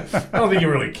don't think you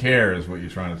really care, is what you're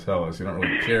trying to tell us. You don't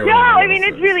really care. No, I mean,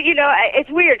 it's really, it's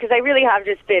weird because I really have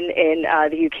just been in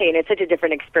the UK, and it's such a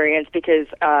different experience because,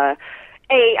 I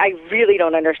really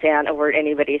don't understand a word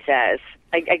anybody says.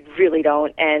 I really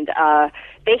don't. And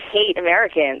they hate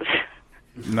Americans.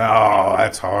 No,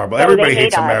 that's horrible. No, Everybody they hate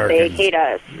hates us. Americans. They hate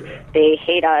us. Yeah. They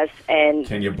hate us, and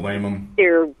Can you blame them?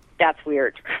 that's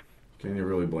weird. Can you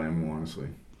really blame them, honestly?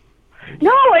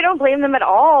 No, I don't blame them at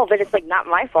all, but it's, not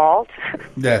my fault.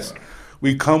 Yes.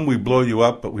 We blow you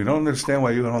up, but we don't understand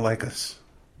why you don't like us.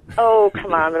 Oh,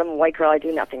 come on, but I'm a white girl. I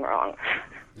do nothing wrong.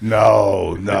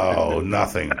 No,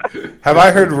 nothing. Have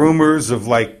I heard rumors of,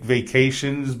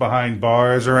 vacations behind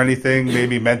bars or anything?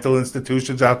 Maybe mental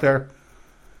institutions out there?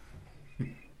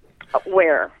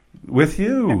 Where? With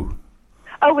you.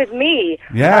 Oh, with me?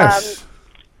 Yes.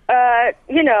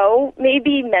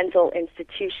 Maybe mental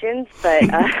institutions, but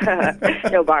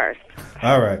no bars.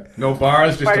 All right. No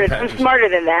bars, I'm smarter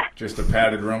than that. Just a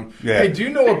padded room. Yeah. Hey, do you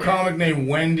know a comic named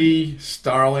Wendy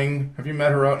Starling? Have you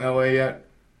met her out in L.A. yet?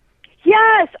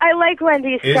 Yes, I like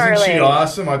Wendy Starling. Isn't she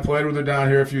awesome? I played with her down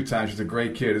here a few times. She's a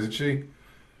great kid, isn't she?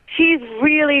 She's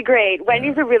really great.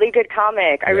 Wendy's a really good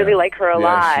comic. I really like her a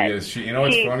lot. She is.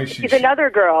 It's funny. She's another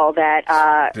girl that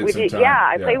I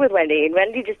played with Wendy, and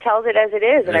Wendy just tells it as it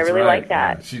is, and I really like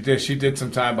that. Yeah. She did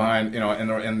some time behind,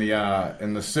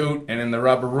 in the suit and in the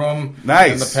rubber room,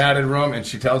 nice, in the padded room, and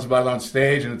she tells about it on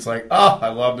stage, and it's like, oh, I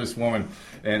love this woman.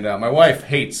 And my wife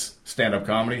hates stand-up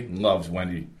comedy, loves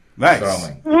Wendy. Nice.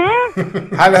 Starling.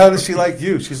 Mm-hmm. How the hell does she like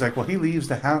you? She's like, well, he leaves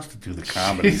the house to do the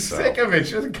comedy. She's sick of it.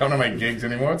 She doesn't come to my gigs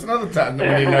anymore. It's another time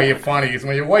when you know you're funny. It's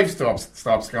when your wife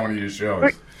stops coming to your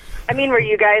shows. Were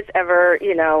you guys ever,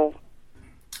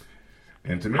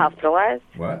 Intimate? hospitalized?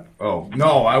 What? Oh,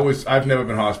 no, I've never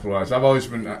been hospitalized. I've always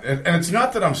been, and it's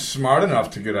not that I'm smart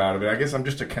enough to get out of it. I guess I'm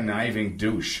just a conniving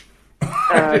douche.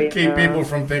 To keep people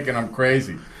from thinking I'm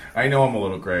crazy. I know I'm a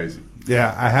little crazy.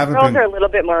 Yeah, I haven't Girls are a little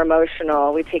bit more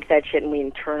emotional. We take that shit and we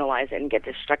internalize it and get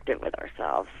destructive with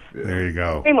ourselves. Yeah. There you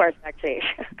go. Way more sexy.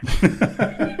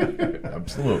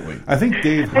 Absolutely. I think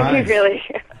Dave Hines. Really.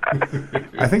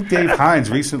 I think Dave Hines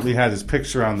recently had his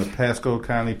picture on the Pasco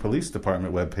County Police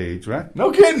Department webpage, right?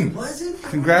 No kidding. Was it?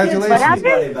 Congratulations. What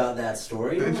happened about that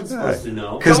story? No one's supposed to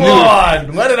know. Come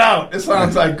on, let it out. It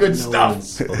sounds like good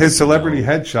stuff. His celebrity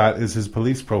headshot is his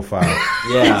police profile.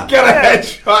 Yeah. He's got a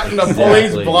headshot in the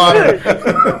police blotter.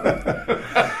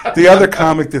 The other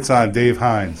comic that's on, Dave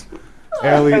Hines.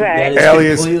 That is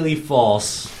alias, completely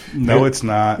false. No, it's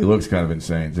not. He looks kind of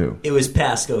insane, too. It was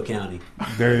Pasco County.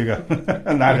 There you go.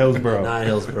 Not Hillsborough. Not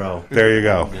Hillsborough. There you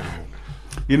go. No.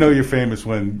 You know you're famous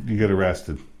when you get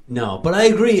arrested. No, but I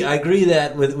agree. I agree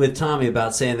that with Tommy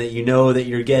about saying that you know that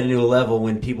you're getting to a level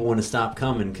when people want to stop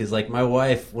coming. Because like my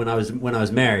wife, when I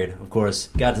was married, of course,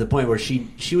 got to the point where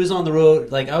she was on the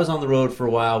road. Like I was on the road for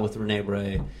a while with Renee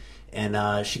Bray,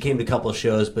 and she came to a couple of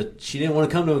shows, but she didn't want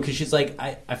to come to them because she's like,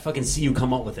 I fucking see you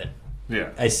come up with it.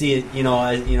 Yeah, I see it.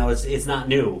 It's not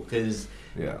new because.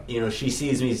 Yeah. She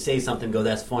sees me say something, go,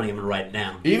 that's funny, I'm going to write it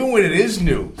down. Even when it is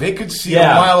new, they could see a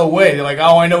mile away. They're like,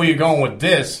 oh, I know where you're going with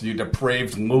this, you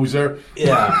depraved loser.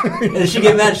 Yeah. And she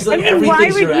get mad. She's like,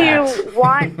 everything's your act.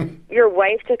 Why would you want your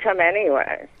wife to come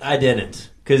anyway? I didn't.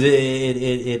 Because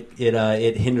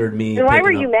it hindered me. Then why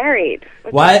were you married?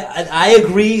 Why? I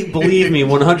agree. Believe me,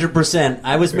 100%.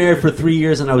 I was married for 3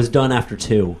 years and I was done after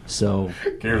 2. So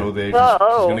careful, Dave. She's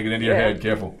going to get into your head.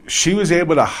 Careful. She was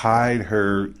able to hide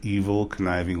her evil,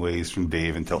 conniving ways from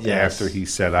Dave until after he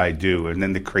said "I do," and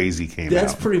then the crazy came out.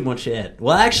 That's pretty much it.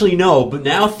 Well, actually, no. But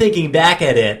now thinking back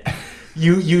at it.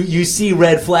 You see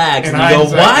red flags and you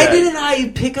go, why didn't I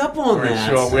pick up on that?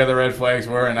 Sure, where the red flags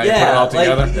were, and I put it all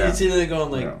together. You're sitting there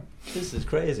going this is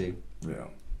crazy. Yeah.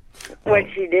 What'd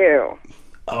she do?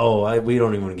 Oh, we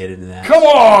don't even want to get into that. Come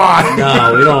on!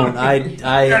 No, we don't.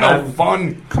 You're no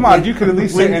fun. Come on, you could at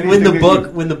least say anything.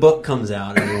 When the book comes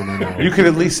out, I want to know. You could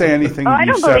at least say anything I you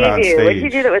don't said on believe you. stage. What did you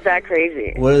do that was that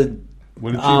crazy? What did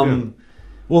you do?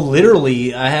 Well,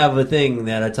 literally, I have a thing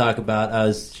that I talk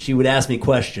about. She would ask me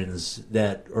questions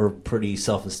that are pretty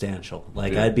self-substantial.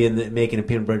 Like, I'd be making a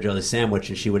peanut butter jelly sandwich,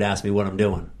 and she would ask me what I'm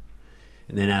doing,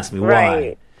 and then ask me why.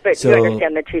 Right. But So- you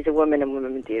understand that she's a woman and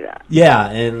women do that. Yeah,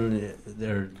 and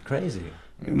they're crazy.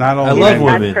 Not I only love men-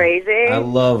 women. That's crazy. I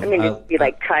love. I mean, did she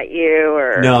like cut you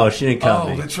or? No, she didn't cut Oh,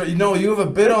 me. that's right. No, you have a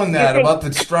bit on that think- about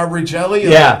the strawberry jelly.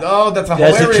 Yeah. Oh, that's a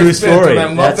That's hilarious a true bit, story. and I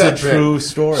love That's that a bit. true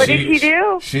story. What did she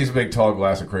do? She's a big, tall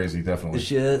glass of crazy, definitely.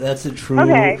 That's a true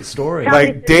Okay. story. Tell me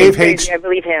Like this is Dave crazy, hates- I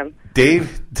believe him.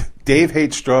 Dave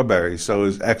hates strawberries, so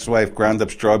his ex-wife ground up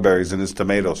strawberries in his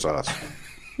tomato sauce.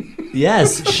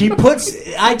 Yes, she puts.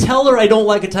 I tell her I don't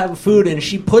like a type of food, and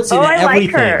she puts it Oh, in I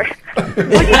like everything. her. What'd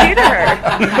you do to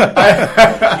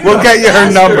her? We'll get you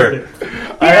her number.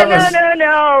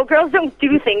 No. Girls don't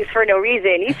do things for no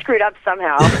reason. You screwed up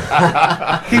somehow.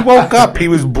 He woke up. He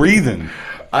was breathing.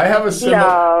 I have a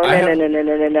similar.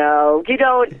 No. You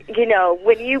don't. You know,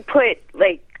 when you put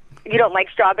like, you don't like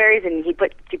strawberries, and you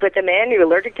put them in. You're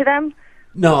allergic to them.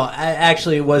 No,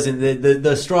 actually, it wasn't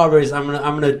the strawberries. I'm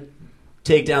gonna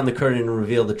take down the curtain and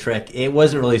reveal the trick. It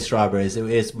wasn't really strawberries.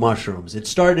 It's mushrooms. It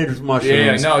started with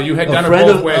mushrooms. Yeah, no, you had A done it friend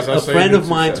both of- ways. I'll A say friend you of did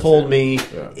mine success, told yeah. me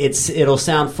Yeah. it'll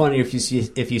sound funnier if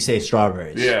you say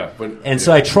strawberries. Yeah, but And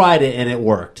so I tried it and it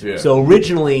worked. Yeah. So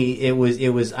originally it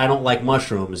was I don't like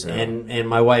mushrooms, and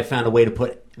my wife found a way to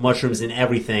put mushrooms in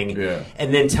everything, Yeah.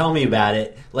 and then tell me about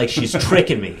it like she's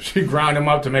tricking me. she ground them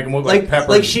up to make them look like peppers.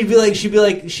 Like she'd be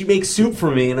like she makes soup for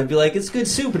me, and I'd be like, it's good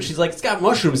soup, and she's like, it's got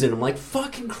mushrooms in it. I'm like,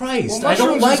 fucking Christ, I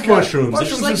don't like mushrooms. It's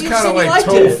just Mushrooms like is you kind said of you like liked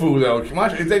it. tofu, though.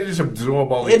 They just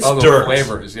absorb all the It's other dirt.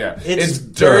 flavors. Yeah, It's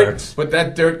dirt, dirt. but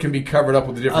that dirt can be covered up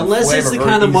with a different Unless flavor it's the very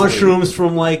kind of easily. mushrooms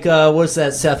from like what's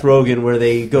that Seth Rogen where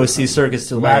they go see Circus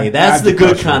Soleil. Mag- That's the magic good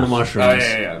mushrooms. kind of Oh mushrooms.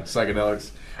 yeah,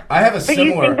 psychedelics. I have a But you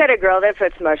similar. think that a girl that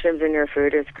puts mushrooms in your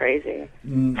food is crazy?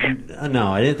 No,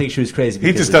 I didn't think she was crazy. He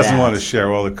because just of doesn't that. want to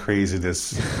share all the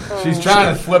craziness. She's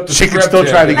trying to flip the She script. can still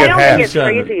here. try to I get don't half. think it's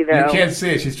crazy You though. can't see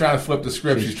it. She's trying to flip the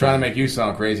script. She's trying to make you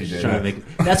sound crazy, Dave. Trying to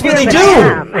make- That's what Yeah, they but do.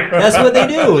 I am. That's what they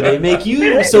do. They make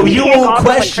you so You you can't won't call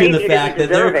someone question the crazy fact to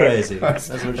that they're deserve it. crazy. That's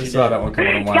what I she saw did. that one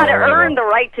coming a You mile got to away. earn the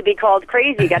right to be called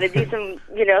crazy. You got to do some,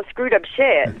 screwed up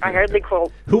shit. I hardly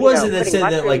call. Who was it that putting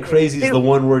said that like mushrooms in crazy is soup. the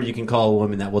one word you can call a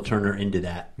woman that will turn her into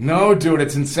that? No, dude,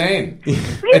 it's insane. You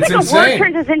It's think a word insane.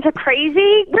 turns us into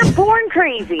crazy? We're born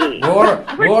crazy. Laura,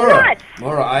 We're Laura, nuts.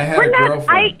 Laura, I had We're a not.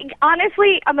 girlfriend.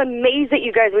 Honestly, I'm amazed that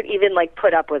you guys would even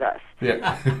put up with us.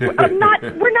 Yeah.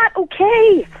 We're not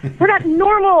okay. We're not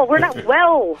normal. We're not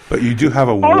well. But you do have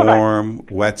a All of us. warm,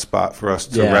 wet spot for us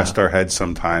to Yeah. rest our heads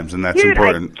sometimes, and that's Dude,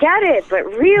 important. I get it, but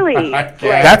really, I get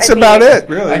it. That's about it,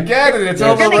 really. I get it. It's You're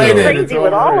You're overrated. getting It's crazy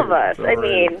with all of overrated. us. It's I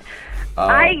overrated. mean,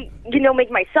 I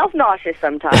make myself nauseous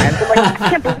sometimes. I'm like, I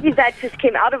can't believe that just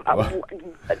came out of.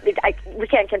 We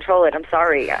can't control it. I'm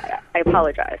sorry. I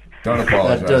apologize. Don't That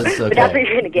apologize. does But that's what okay.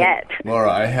 you're gonna get.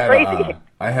 Laura, I had Crazy.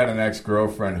 an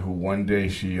ex-girlfriend who one day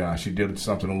she did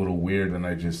something a little weird, and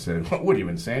I just said, "What are you,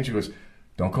 insane?" She goes,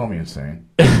 "Don't call me insane."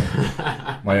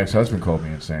 My ex-husband called me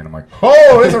insane. I'm like,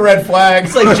 "Oh, there's a red flag."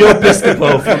 It's like Joe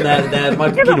Piscopo from that Michael Yeah,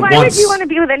 but Keaton why once. would you want to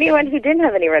be with anyone who didn't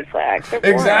have any red flags? They're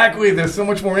boring. Exactly. They're so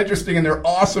much more interesting, and they're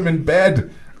awesome in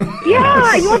bed.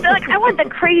 Yeah, you want I want the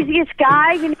craziest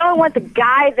guy. I want the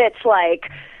guy that's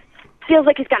feels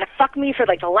like he's gonna fuck me for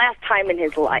the last time in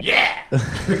his life. Yeah.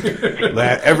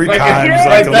 Every Like time a- is like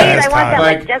like the that. last I want that time.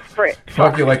 Like- desperate.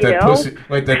 Fuck you like that pussy.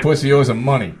 Like that pussy owes him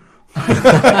money.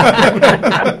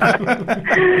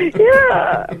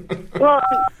 Yeah. Well,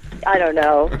 I don't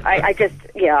know. I just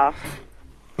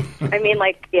I mean,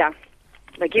 yeah.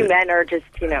 You men are just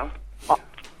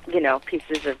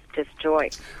pieces of just joy.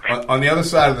 On the other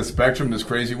side of the spectrum, this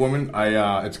crazy woman,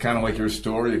 it's kind of like your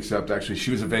story, except actually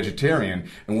she was a vegetarian,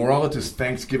 and we're all at this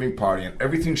Thanksgiving party, and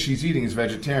everything she's eating is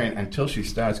vegetarian until she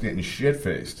starts getting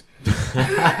shit-faced.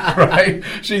 Right?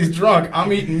 She's drunk.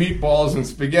 I'm eating meatballs and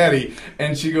spaghetti,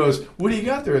 and she goes, "What do you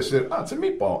got there?" I said, "Oh, it's a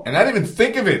meatball." And I didn't even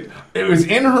think of it. It was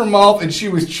in her mouth, and she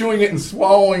was chewing it and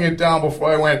swallowing it down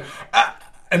before I went, "Ah."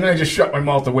 And then I just shut my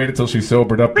mouth and waited until she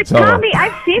sobered up But to tell her. Tommy,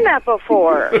 I've seen that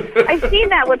before. I've seen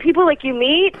that when people you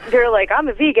meet, they're like, "I'm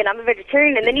a vegan, I'm a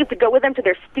vegetarian," and then you have to go with them to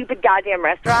their stupid goddamn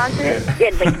restaurants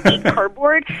and eat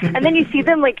cardboard, and then you see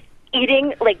them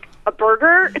eating a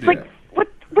burger. It's Yeah.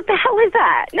 what the hell is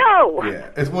that? No. Yeah,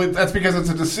 that's because it's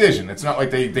a decision. It's not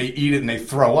like they eat it and they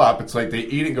throw up. It's like they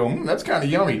eat it and go, that's kind of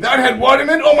yummy. That had what in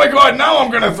it? Oh my God, now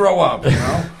I'm going to throw up.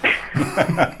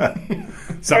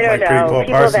 Something I like don't Paul know.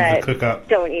 People Parsons that to cook up.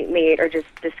 don't eat meat are just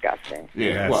disgusting.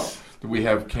 Yeah, Yes. well, we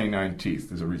have canine teeth.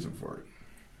 There's a reason for it.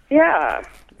 Yeah.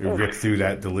 You rip through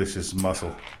that delicious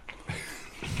muscle.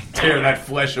 Tear that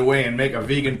flesh away and make a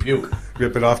vegan puke.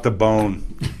 Rip it off the bone.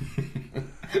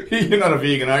 You're not a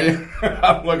vegan, are you?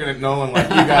 I'm looking at Nolan like,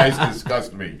 you guys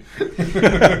disgust me.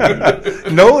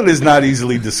 Nolan is not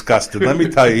easily disgusted. Let me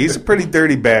tell you, he's a pretty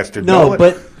dirty bastard. No, Nolan,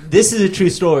 but this is a true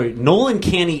story. Nolan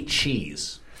can't eat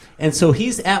cheese. And so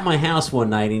he's at my house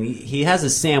one night, and he has a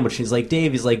sandwich. He's like,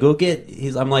 Dave, he's like, go get.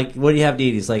 I'm like, what do you have to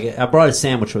eat? He's like, I brought a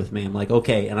sandwich with me. I'm like,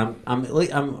 okay. And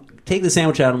I'm taking the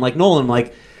sandwich out. I'm like, Nolan, I'm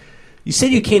like, you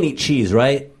said you can't eat cheese,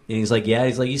 right? And he's like, yeah.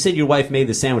 He's like, you said your wife made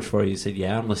the sandwich for you. He said,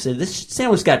 yeah. I'm like, this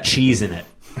sandwich got cheese in it.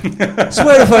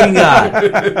 Swear to fucking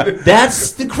God.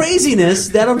 That's the craziness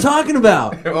that I'm talking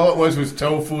about. All it was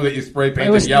tofu that you spray painted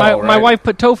It was yellow, right? my wife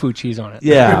put tofu cheese on it.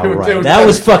 Yeah, right. That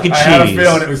was fucking cheese. I had a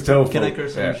feeling it was tofu. Can I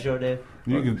curse on the show, Dave?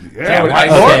 you can, Yeah, why-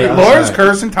 okay, Laura's I'm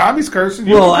cursing, Tommy's cursing.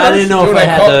 You Well, can I curse. didn't know Dude, if I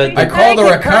had I the. called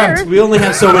her a curse. cunt. We only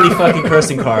have so many fucking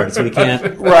cursing cards. We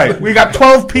can't. Right, we got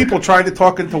 12 people trying to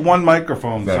talk into one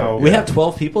microphone. So We have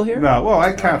 12 people here? no. Well,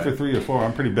 I count for 3 or 4.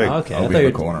 I'm pretty big. Okay. I'll I be thought in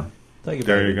you the corner.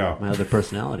 There you go. My other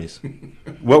personalities.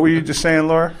 What were you just saying,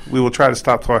 Laura? We will try to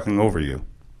stop talking over you.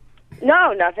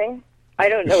 No, nothing. I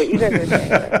don't know what you guys are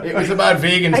saying. It was about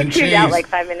vegans I and tuned cheese. out like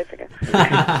 5 minutes ago.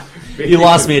 You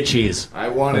lost me at cheese. I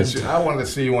wanted to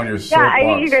see you on your Yeah, soapbox. I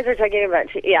think you guys are talking about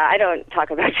cheese. Yeah, I don't talk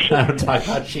about cheese. I don't talk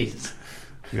about cheese.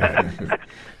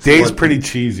 Dave's pretty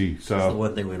cheesy, That's the so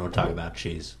one thing we don't talk about,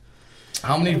 cheese.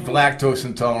 How many lactose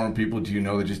intolerant people do you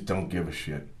know that just don't give a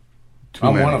shit?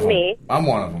 I'm many. one of them. Me. I'm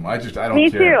one of them. I don't Me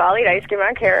care. too. I'll eat ice cream. I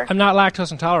don't care. I'm not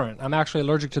lactose intolerant. I'm actually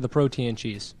allergic to the protein in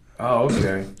cheese. Oh,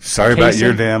 okay. sorry about Casey?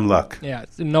 your damn luck. Yeah,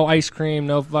 no ice cream,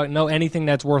 no anything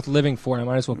that's worth living for. I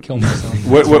might as well kill myself.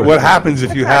 What happens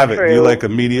if you have it? Do you true. like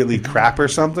immediately crap or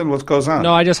something? What goes on?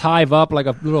 No, I just hive up like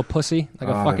a little pussy, like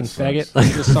a Oh, fucking that sucks. faggot.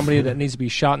 Like just somebody that needs to be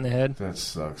shot in the head. That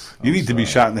sucks. you need to be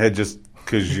shot in the head just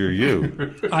because you're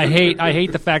you. I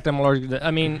hate the fact I'm allergic to.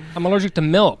 I'm allergic to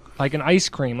milk, like an ice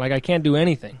cream. Like I can't do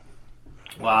anything.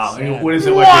 Wow. And what is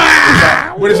it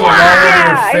like? What is it like all over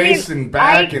Yeah, your face and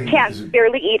back? I and can't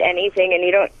barely eat anything, and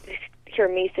you don't hear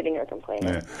me sitting here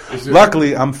complaining. Yeah. Is it-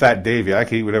 Luckily, I'm Fat Davey. I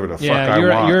can eat whatever the fuck Yeah, I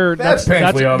want. you're That's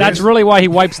painfully obvious. that's really why he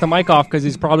wipes the mic off because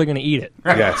he's probably going to eat it.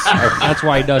 Yes. That's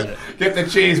why he does it. Get the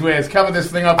cheese whiz. Cover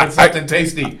this thing up with something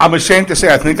tasty. I'm ashamed to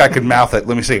say I think I could mouth it.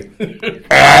 Let me see.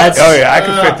 That's Oh, yeah, I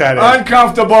can fit that in.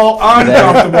 Uncomfortable.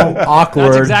 awkward.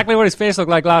 That's exactly what his face looked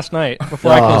like last night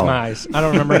before I closed Oh. my eyes. I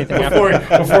don't remember anything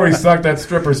after. before he sucked that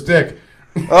stripper's dick.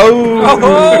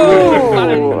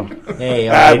 Oh, Hey,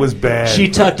 all that right. was bad. She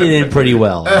tucked it in pretty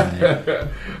well. All right.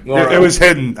 Laura, It was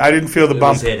hidden. I didn't feel the It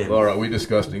bump. was hidden. Laura, are we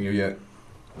disgusting you yet?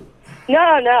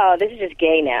 No, this is just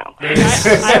gay now. I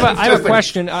have a Just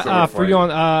question so for you.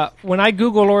 When I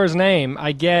Google Laura's name,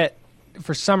 I get,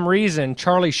 for some reason,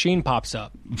 Charlie Sheen pops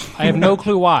up. I have no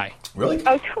clue why. Really?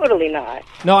 Oh, totally not.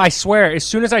 No, I swear. As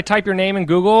soon as I type your name in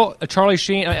Google, Charlie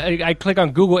Sheen, I click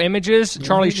on Google Images,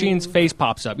 Charlie Sheen's face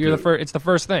pops up. You're the first. It's the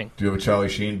first thing. Do you have a Charlie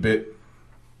Sheen bit?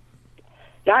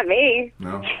 Not me.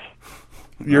 No.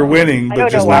 You're winning, I but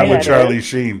don't just know not why with that Charlie is.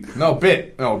 Sheen. No,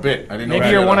 bit. I didn't know Maybe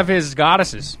that you're at one all. of his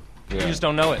goddesses. Yeah. You just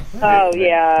don't know it. Oh,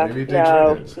 yeah. Maybe it takes No,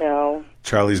 redheads. no.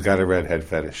 Charlie's got a redhead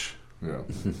fetish. Yeah.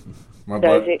 My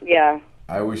Does butt. it? Yeah.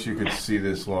 I wish you could see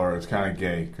this, Laura. It's kind of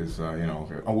gay because,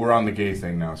 we're on the gay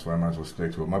thing now, so I might as well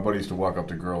stick to it. My buddy used to walk up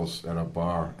to girls at a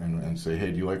bar and say,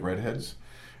 hey, do you like redheads?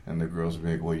 And the girls would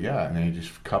be like, well, yeah. And then he'd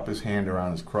just cup his hand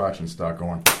around his crotch and start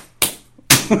going,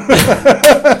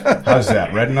 how's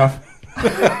that, red enough?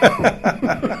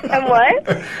 And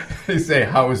what? He'd say,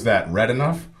 how is that, red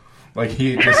enough? Like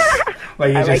he just,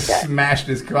 I like that. smashed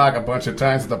his cock a bunch of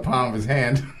times with the palm of his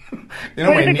hand. You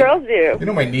What my do the nie- girls do? You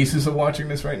know my nieces are watching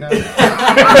this right now?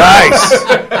 Nice.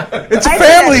 It's a I think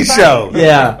family that's show.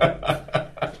 Yeah.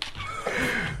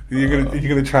 You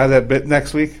gonna try that bit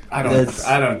next week? I That's-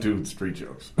 don't do street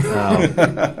jokes.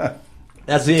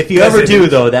 That's if you Yes, ever it do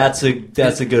is. though. That's a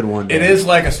good one. It man. is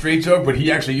like a street joke, but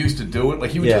he actually used to do it.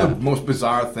 Like he would Yeah. do the most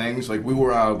bizarre things. Like we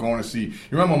were going to see. You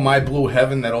remember My Blue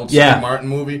Heaven, that old Yeah. Steve Martin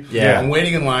movie? Yeah. I'm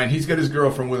waiting in line. He's got his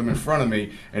girlfriend with him in front of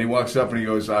me, and he walks up and he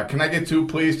goes, "Can I get 2,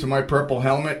 please, to my purple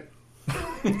helmet?"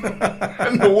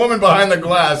 And the woman behind the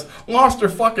glass lost her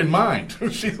fucking mind.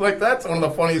 She's like, "That's one of the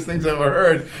funniest things I've ever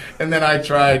heard." And then I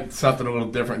tried something a little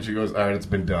different. She goes, "All right, it's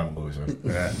been done, loser.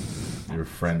 Yeah. Your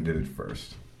friend did it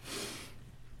first."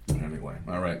 Anyway,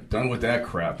 all right, done with that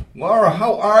crap. Laura,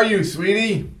 how are you,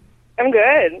 sweetie? I'm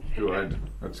good. Good.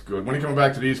 That's good. When are you coming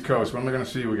back to the East Coast? When am I going to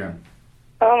see you again?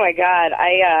 Oh my God,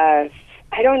 I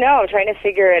don't know. I'm trying to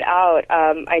figure it out.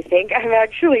 I think I'm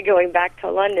actually going back to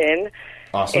London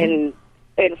Awesome.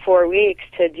 in 4 weeks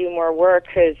to do more work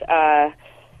because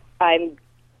I'm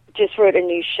just wrote a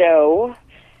new show,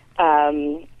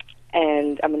 and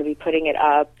I'm going to be putting it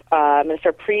up. I'm going to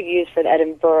start previews for the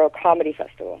Edinburgh Comedy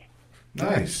Festival.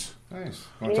 Nice.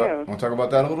 Want to talk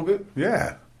about that a little bit?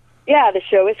 Yeah. Yeah, the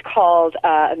show is called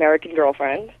American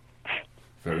Girlfriend.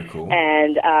 Very cool.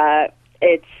 And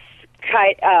it's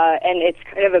kind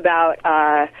of about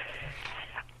how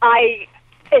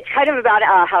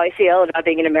I feel about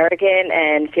being an American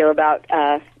and feel about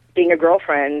being a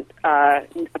girlfriend.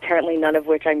 Apparently, none of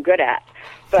which I'm good at.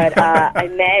 But I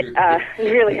met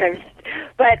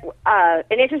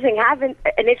an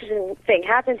interesting thing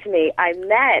happened to me. I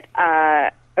met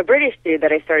a British dude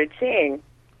that I started seeing.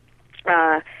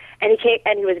 And he came,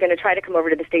 and he was going to try to come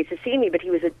over to the States to see me, but he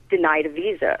was denied a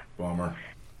visa. Bummer.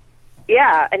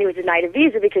 Yeah, and he was denied a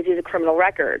visa because he has a criminal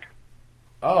record.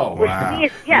 Oh, wow.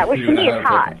 Which to me is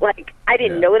hot. Like, I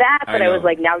didn't know that, but I was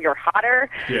like, now you're hotter.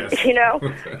 Yes. You know?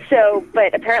 So,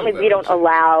 but apparently we don't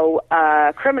allow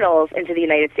criminals into the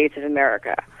United States of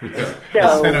America. Yeah.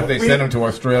 So they send them to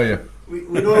Australia.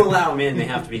 We don't allow them in. They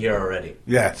have to be here already.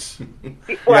 Yes.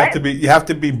 what? You have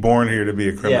to be born here to be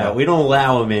a criminal. Yeah, we don't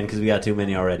allow them in because we got too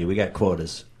many already. We got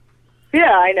quotas.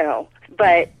 Yeah, I know.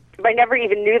 But I never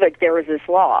even knew that there was this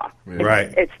law. Yeah.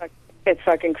 Right. It's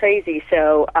fucking crazy.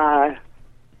 So,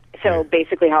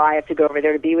 basically how I have to go over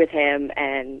there to be with him,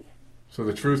 and so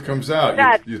the truth comes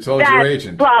out. You told your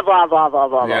agent. Blah, blah, blah, blah,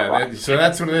 blah, blah. So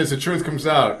that's what it is. The truth comes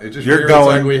out. It just You're rears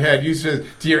going. its ugly head. You said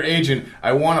to your agent,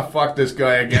 I want to fuck this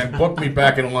guy again. Book me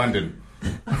back in London.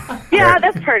 Yeah,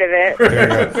 that's part of it. There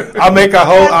you go. I'll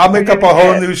make up a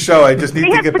whole new show. I just need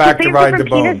to get back to ride the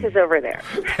bone. Penises over there.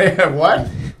 They have what?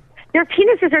 Their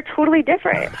penises are totally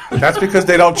different. That's because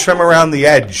they don't trim around the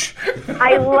edge.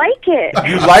 I like it.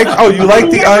 You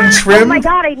like the untrimmed? Oh my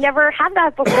god, I never had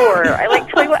that before. I like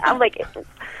toilet. I'm like,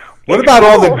 what about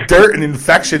all the dirt and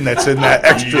infection that's in that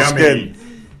extra skin?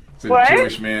 It's a What?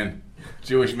 Jewish man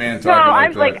talking no, like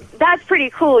I'm that. like, that's pretty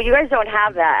cool. You guys don't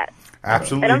have that.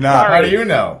 Absolutely And I'm not. sorry. How do you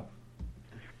know?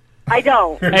 I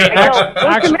don't. Hey, I don't. Most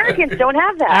actually- Americans don't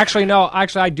have that. Actually, no.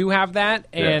 Actually, I do have that,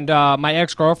 and my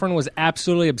ex-girlfriend was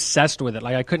absolutely obsessed with it.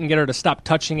 Like, I couldn't get her to stop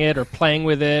touching it or playing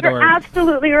with it. You're or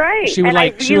absolutely right. She would and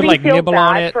like- I she would, really like, feel nibble bad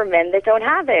on it. for men that don't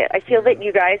have it. I feel that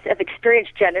you guys have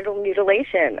experienced genital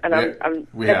mutilation, and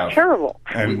we that's have. terrible.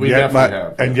 And We yet definitely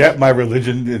have. and yet my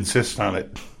religion insists on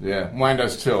it. Yeah, mine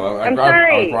does too. I'm I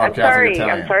sorry. was brought I'm Catholic sorry.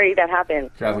 Italian. I'm sorry that happened.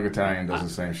 Catholic Italian does the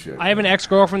same shit. I have an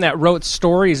ex-girlfriend that wrote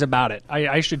stories about it.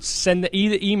 I should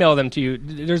email them to you.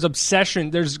 There's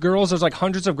obsession. There's like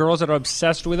hundreds of girls that are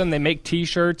obsessed with them. They make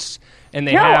T-shirts and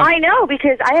they have. I know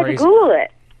because I had to crazy. Google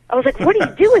it. I was like, what do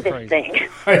you do with this thing?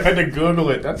 I had to Google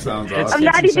it. That sounds awesome. I'm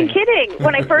not It's even insane. kidding.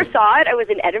 When I first saw it, I was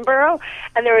in Edinburgh,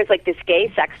 and there was like this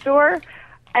gay sex store,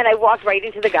 and I walked right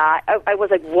into the guy. I was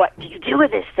like, what do you do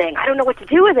with this thing? I don't know what to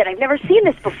do with it. I've never seen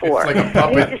this before. It's like a puppet.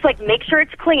 And he was just like, make sure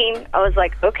it's clean. I was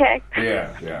like, okay.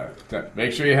 Yeah.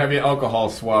 Make sure you have your alcohol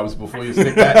swabs before you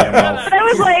stick that in your mouth. And I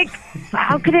was like,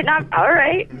 how could it not? All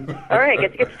right.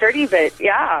 It gets dirty, but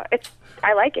yeah,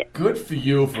 I like it. Good for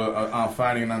you for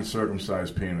finding an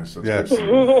uncircumcised penis. That's Yes. good for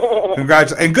you.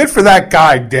 Congrats, and good for that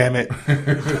guy. Damn it!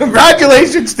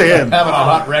 Congratulations to him. Having a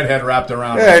hot redhead wrapped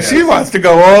around. Yeah, her she chest. wants to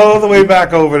go all the way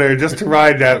back over there just to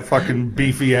ride that fucking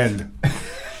beefy end.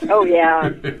 Oh yeah.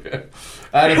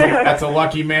 That's a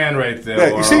lucky man right there. Yeah,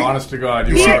 you Laura. see- Honest to God,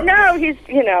 you Yeah, are. no,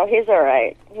 he's all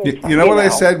right. You know what I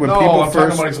said when No, people I'm first?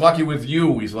 talking about he's lucky with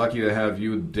you. He's lucky to have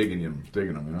you digging him.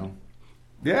 You know.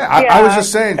 Yeah, I was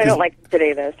just saying. I 'cause don't like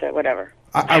today though, so whatever.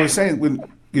 I was saying when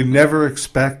you never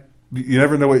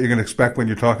know what you're going to expect when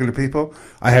you're talking to people.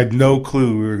 I had no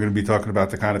clue we were going to be talking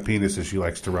about the kind of penises she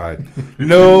likes to ride.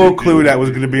 No clue that was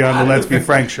going to be on the Let's Be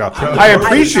Frank show. I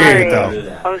appreciate it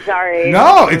though. I'm sorry.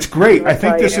 No, it's great. I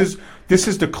think tell this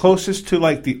you. is the closest to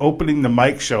like the opening the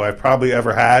mic show I've probably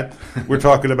ever had. We're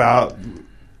talking about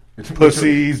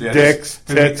pussies, Yeah, dicks,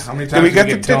 how many tits. times Did we do get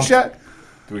we to get tits dumped? yet?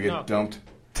 Do we get dumped?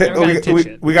 Haven't gotten to tits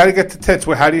yet. We got to get to tits.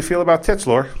 Well, how do you feel about tits,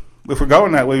 Laura? If we're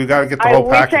going that way, we got to get the I whole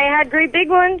wish package. I had great big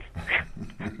ones.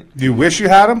 You wish you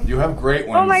had them? You have great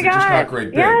ones. Oh my They're just God, not great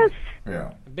big. yes.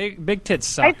 Yeah. Big tits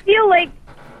suck. I feel like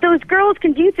those girls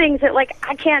can do things that like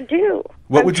I can't do.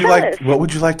 What I'm would you jealous. like? What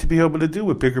would you like to be able to do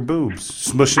with bigger boobs?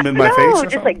 Smush them in my No, face or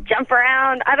just something? like jump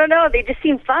around. I don't know. They just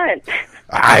seem fun.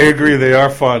 I agree, they are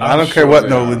fun. I I'm don't care sure what they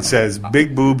Nolan are. says.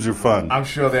 Big boobs are fun. I'm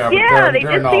sure they are. But Yeah, they they're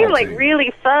just seem novelty. like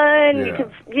really fun. Yeah. You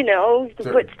can, you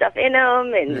can put stuff in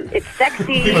them, and it's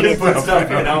sexy. You put stuff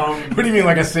in 'em. What do you mean,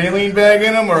 like a saline bag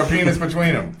in them or a penis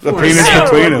between them? The penis No,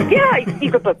 between them. Yeah,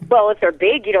 you could put. Well, if they're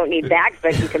big, you don't need bags,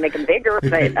 but you can make them bigger.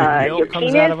 But your Milk comes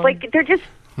out penis, of 'em. like they're just,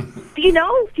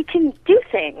 you can do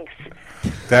things.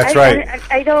 That's right.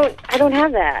 I don't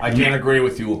have that. I can't agree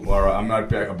with you, Laura. I'm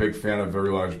not a big fan of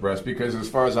very large breasts because, as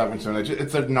far as I'm concerned,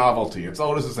 it's a novelty. It's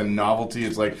all this is a novelty.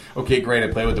 It's like, okay, great,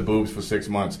 I play with the boobs for 6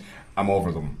 months. I'm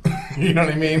over them. You know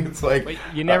what I mean? It's like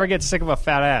you never get sick of a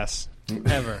fat ass,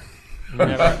 ever.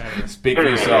 Never, ever. Speak for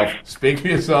yourself. Speak for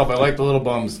yourself. I like the little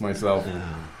bums myself.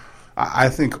 I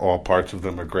think all parts of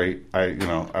them are great. I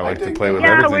like to play with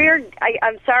everything.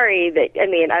 I'm sorry that, I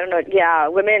don't know. Yeah,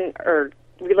 women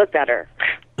we look better.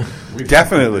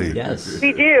 Definitely. Yes.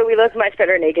 We do. We look much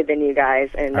better naked than you guys,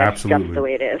 and that's Absolutely. just the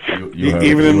way it is.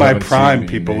 Even in my prime,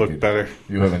 people look better.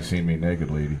 You haven't seen me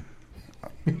naked, lady.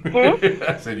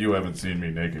 I said you haven't seen me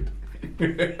naked.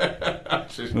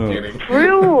 Just kidding.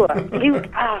 True.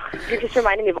 You're just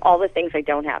reminding me of all the things I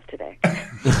don't have today.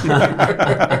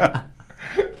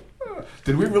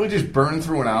 Did we really just burn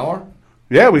through an hour?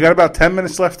 Yeah, we got about 10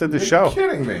 minutes left of the show. You're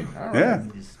kidding me. All right. Yeah.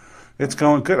 It's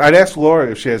going good. I'd ask Laura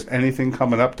if she has anything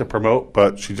coming up to promote,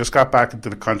 but she just got back into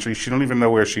the country. She don't even know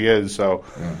where she is. So,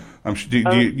 do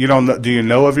you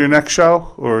know of your next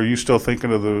show, or are you still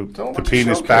thinking of the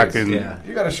penis back in? Yeah.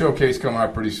 You got a showcase coming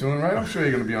up pretty soon, right? I'm sure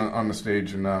you're going to be on the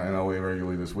stage in LA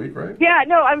regularly this week, right? Yeah,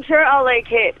 no, I'm sure I'll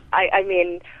hit.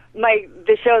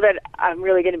 The show that I'm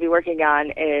really going to be working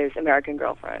on is American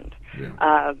Girlfriend.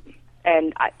 Yeah.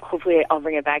 And hopefully I'll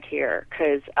bring it back here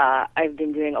because I've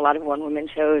been doing a lot of one-woman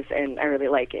shows, and I really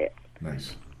like it.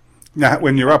 Nice. Now,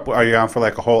 when you're up, are you on for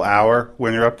like a whole hour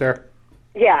when you're up there?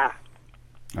 Yeah.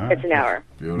 Right. It's an hour.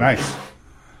 Beautiful. Nice.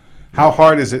 How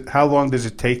hard is it? How long does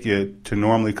it take you to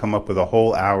normally come up with a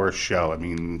whole hour show? I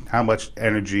mean, how much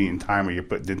energy and time are you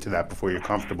putting into that before you're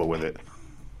comfortable with it?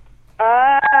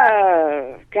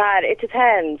 God, it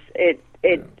depends. It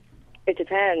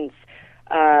depends.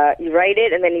 You write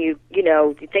it, and then you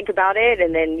think about it,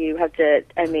 and then you have to,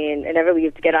 inevitably you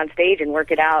have to get on stage and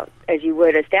work it out as you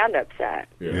would a stand-up set.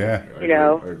 Yeah. I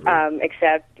agree.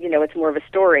 Except, it's more of a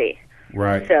story.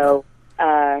 Right. So,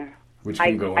 which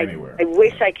can go anywhere. I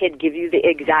wish I could give you the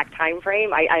exact time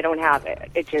frame. I don't have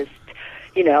it. It just,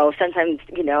 sometimes,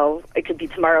 it could be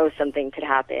tomorrow something could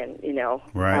happen,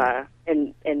 Right.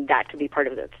 And that could be part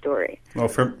of that story. Well,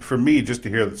 for me, just to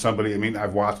hear that somebody,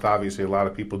 I've watched obviously a lot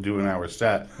of people do an hour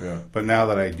set, but now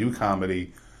that I do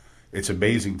comedy, it's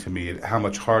amazing to me how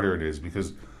much harder it is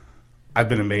because I've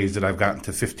been amazed that I've gotten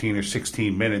to 15 or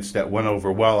 16 minutes that went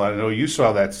over well. I know you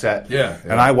saw that set,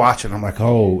 and I watch it and I'm like,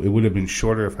 oh, it would have been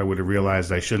shorter if I would have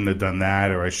realized I shouldn't have done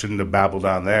that or I shouldn't have babbled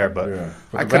on there, but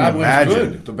I couldn't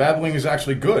imagine. Good. The babbling is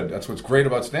actually good. That's what's great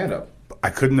about stand-up. I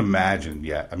couldn't imagine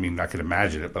yet. I could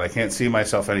imagine it, but I can't see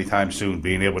myself anytime soon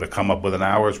being able to come up with an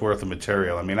hour's worth of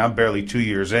material. I'm barely 2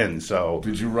 years in, so...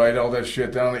 Did you write all that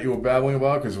shit down that you were babbling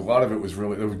about? Because a lot of it was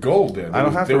really... It was gold there. I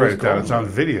don't have to write it down. It's on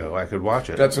video. I could watch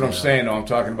it. That's what I'm saying, though. I'm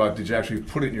talking about, did you actually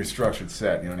put it in your structured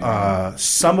set? You know what I mean?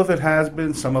 Some of it has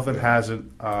been. Some of it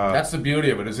hasn't. That's the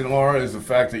beauty of it, isn't it, Laura? Is the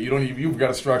fact that you've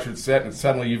got a structured set, and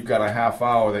suddenly you've got a half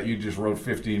hour that you just wrote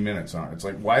 15 minutes on. It's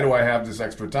like, why do I have this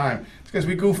extra time? It's because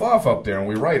we goof off up there, and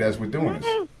we write as we're doing this.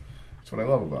 That's what I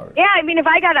love about it. Yeah, if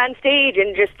I got on stage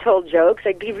and just told jokes,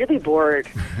 I'd be really bored.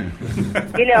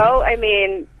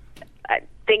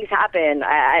 Things happen.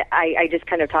 I just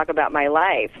kind of talk about my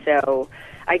life, so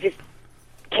I just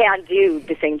can't do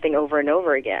the same thing over and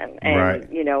over again. And,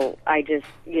 right. I just,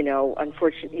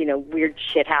 unfortunately, weird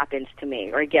shit happens to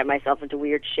me, or I get myself into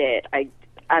weird shit. I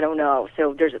don't know.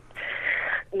 So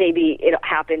maybe it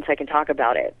happens, I can talk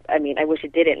about it. I wish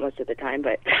it didn't most of the time,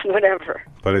 but whatever.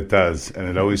 But it does, and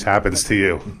it always happens to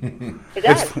you. It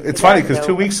does. It's funny, because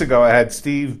 2 weeks ago I had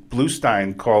Steve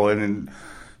Bluestein call in, and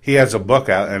he has a book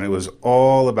out, and it was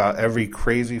all about every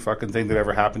crazy fucking thing that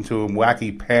ever happened to him,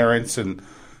 wacky parents, and,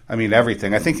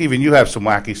 everything. I think even you have some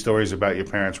wacky stories about your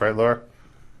parents, right, Laura?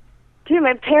 Dude,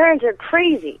 my parents are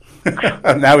crazy.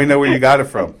 Now we know where you got it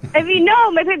from.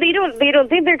 No, my parents, they don't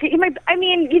think they're.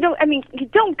 You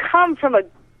don't come from a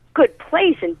good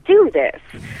place and do this.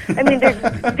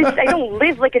 I don't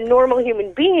live like a normal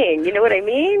human being. You know what I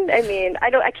mean?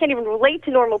 I can't even relate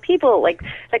to normal people. Like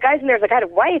the guys in there, I had a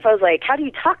wife. I was like, how do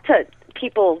you talk to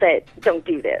people that don't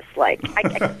do this? They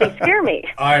scare me.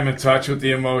 I'm in touch with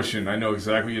the emotion. I know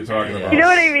exactly what you're talking about. You know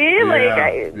what I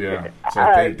mean? Yeah.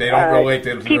 So they don't relate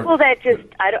to people that just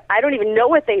I don't even know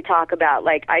what they talk about.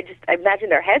 I imagine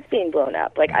their heads being blown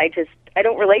up. I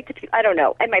don't relate to people. I don't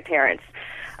know. And my parents.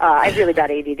 I've really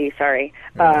got ADD. Sorry.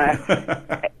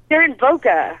 They're in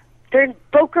Boca. They're in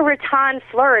Boca Raton,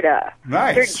 Florida.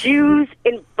 Nice. They're Jews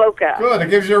in Boca. Good. It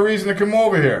gives you a reason to come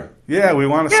over here. Yeah, we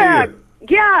want to see you.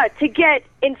 to get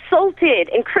insulted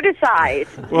and criticized.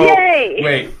 Yay!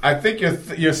 Wait, I think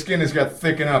your skin has got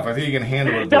thick enough. I think you can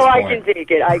handle it at this No, point. I can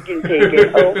take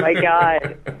it. Oh, my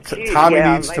God. Jeez, Tommy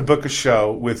needs to book a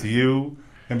show with you,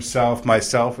 himself,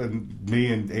 myself, and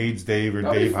me and AIDS Dave or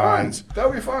Dave Hines. That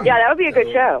would be fun. Yeah, that would be a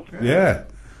good show. Yeah.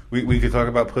 We could talk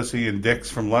about pussy and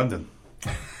dicks from London.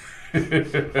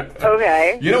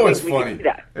 Okay. You know what's We funny? can do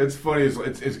that. It's funny.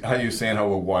 It's how you're saying how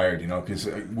we're wired, because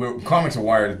comics are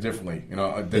wired differently,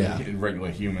 than regular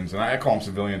humans, and I call them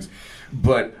civilians.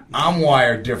 But I'm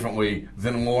wired differently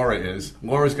than Laura is.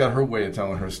 Laura's got her way of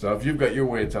telling her stuff. You've got your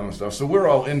way of telling stuff. So we're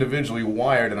all individually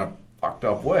wired in a fucked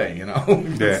up way, Yeah,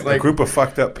 It's like, a group of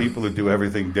fucked up people who do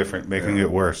everything different, making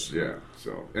it worse. Yeah.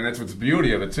 So, and that's what's the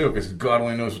beauty of it too, because God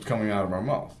only knows what's coming out of our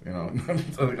mouth.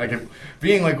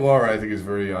 Being like Laura, I think is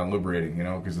very liberating.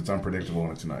 Because it's unpredictable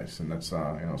and it's nice, and that's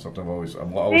something I've always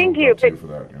Thank you, looked up to for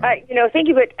that. Thank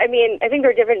you, but I mean, I think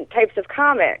there are different types of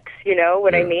comics. You know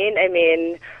what I mean? I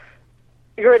mean,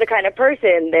 you're the kind of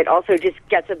person that also just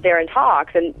gets up there and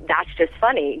talks, and that's just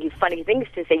funny. You have funny things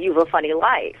to say. You have a funny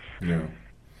life. Yeah.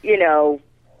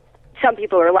 Some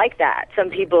people are like that.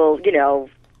 Some people,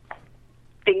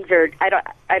 things are, I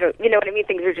don't, you know what I mean?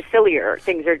 Things are just sillier.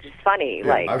 Things are just funny.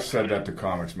 Yeah, I've said that to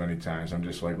comics many times. I'm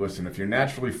just like, listen, if you're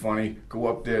naturally funny, go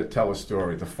up there, tell a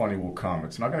story. The funny will come.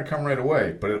 It's not going to come right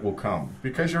away, but it will come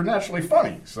because you're naturally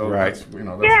funny. So that's.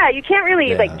 Yeah, you can't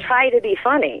really try to be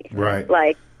funny. Right.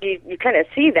 Like you kind of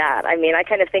see that. I mean, I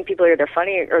kind of think people are either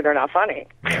funny or they're not funny.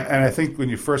 And I think when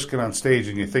you first get on stage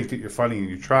and you think that you're funny and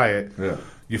you try it,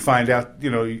 you find out,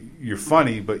 you're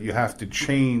funny, but you have to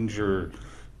change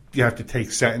you have to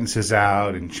take sentences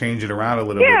out and change it around a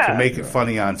little bit to make it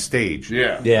funny on stage.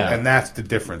 Yeah. And that's the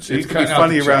difference. So It's you can be cutting out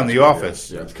funny the around the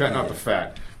office. Yeah, it's cutting out the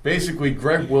fat. Basically,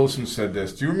 Greg Wilson said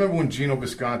this. Do you remember when Gino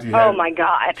Bisconti had... Oh, my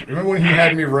God. Remember when he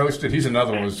had me roasted? He's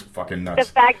another one who was fucking nuts.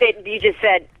 The fact that you just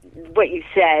said what you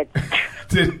said.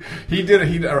 Gino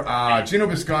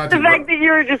Bisconti... The fact that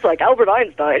you were just like Albert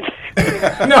Einstein.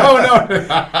 No.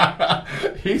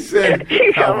 He said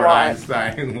Come Albert on.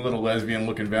 Einstein, little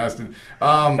lesbian-looking bastard.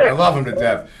 I love him to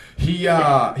death.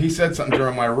 He said something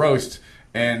during my roast,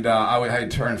 and I had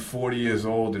turned 40 years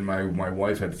old, and my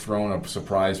wife had thrown a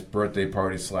surprise birthday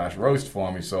party / roast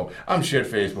for me, so I'm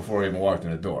shit-faced before I even walked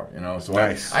in the door, So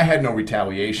Nice. I had no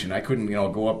retaliation. I couldn't,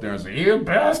 go up there and say, "You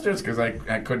bastards," because I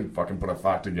couldn't fucking put a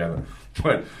thought together.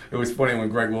 But it was funny when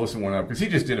Greg Wilson went up, because he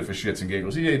just did it for shits and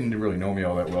giggles. He didn't really know me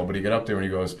all that well, but he got up there and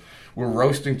he goes, "We're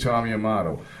roasting Tommy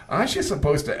Amato. Aren't you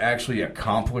supposed to actually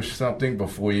accomplish something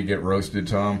before you get roasted,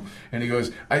 Tom?" And he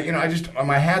goes,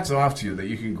 my hat's off to you that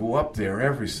you can go up there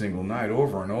every single night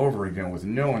over and over again with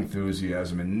no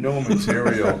enthusiasm and no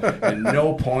material and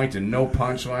no point and no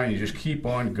punchline. You just keep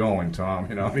on going, Tom.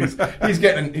 He's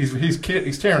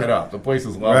tearing it up. The place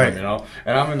is loving him,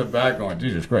 And I'm in the back going,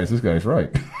 Jesus Christ, this guy's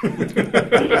right.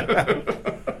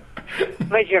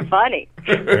 But you're funny.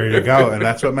 There you go, and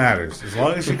that's what matters. As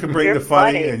long as you can bring You're the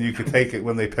funny funny. and you can take it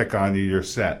when they pick on you, you're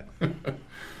set.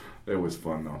 It was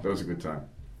fun, though. That was a good time.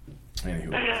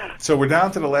 Anywho. So we're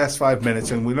down to the last 5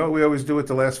 minutes, and we know what we always do with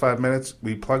the last 5 minutes.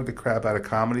 We plug the crap out of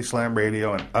Comedy Slam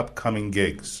Radio and upcoming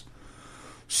gigs.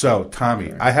 So,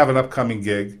 Tommy, I have an upcoming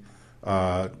gig.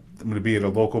 I'm going to be at a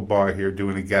local bar here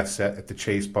doing a guest set at the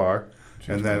Chase Bar.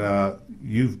 And then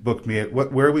you've booked me at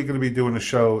where are we going to be doing a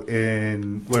show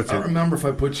in? What's it? I don't remember if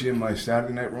I put you in my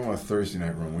Saturday night room or Thursday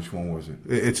night room. Which one was it?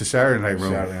 It's a Saturday night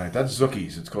room. Saturday night. That's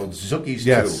Zookie's. It's called Zookie's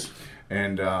 2.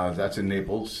 And that's in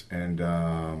Naples. And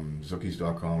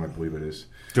Zookies.com, I believe it is.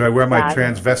 Do I wear my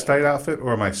transvestite outfit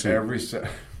or my suit?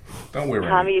 Don't wear it.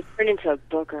 Tommy, you turned into a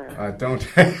booker. Don't.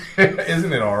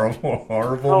 Isn't it horrible?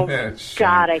 Horrible. Oh, Man,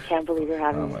 God, I can't believe you're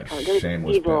having I'm this a conversation.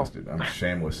 shameless Evil. bastard. I'm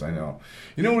shameless. I know.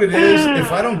 You know what it is?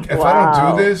 If I don't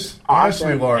do this, honestly,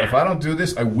 Awesome. Laura, if I don't do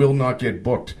this, I will not get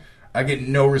booked. I get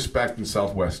no respect in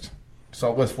Southwest.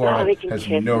 Southwest Florida they can has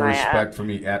kiss no my respect ass. for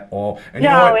me at all. And No,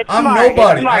 you know what? it's I'm smart.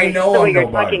 nobody. It's smart. I know the way I'm you're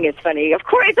nobody. talking is funny. Of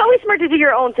course, it's always smart to do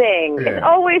your own thing. Yeah. It's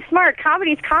always smart.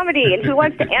 Comedy's comedy, and who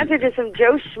wants to answer to some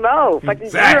Joe Schmo? Fucking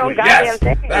do your own Exactly. goddamn Yes.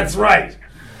 thing. That's right.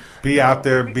 Be out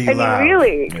there, be I mean, loud.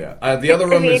 really. Yeah. The other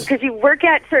room is. because you work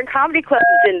at certain comedy clubs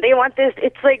and they want this.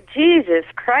 It's like, Jesus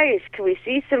Christ, can we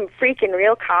see some freaking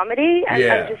real comedy? I'm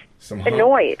just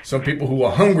annoyed. Some people who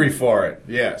are hungry for it.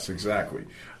 Yes, exactly.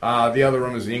 The other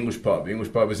room is the English pub. The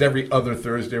English pub is every other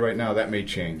Thursday right now. That may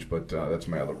change, but that's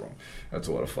my other room. That's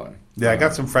a lot of fun. Yeah, I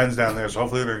got some friends down there, so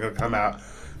hopefully they're going to come out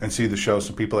and see the show.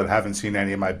 Some people that haven't seen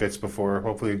any of my bits before.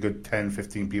 Hopefully a good 10,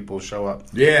 15 people show up.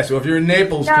 Yeah, so if you're in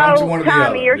Naples, come to one of the other.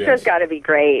 Tommy, your show's got to be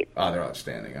great. Oh, they're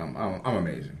outstanding. I'm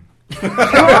amazing.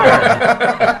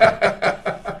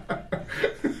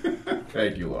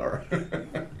 Thank you, Laura.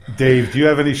 Dave, do you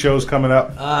have any shows coming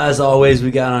up? As always, we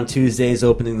got on Tuesdays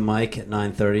opening the mic at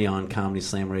 9:30 on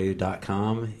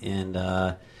ComedySlamRadio.com,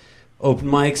 and open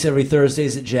mics every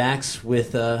Thursdays at Jack's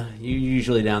with you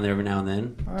usually down there every now and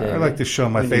then. I like to show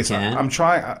my when you face. can.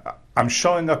 I'm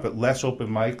showing up at less open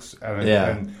mics,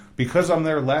 and because I'm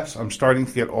there less, I'm starting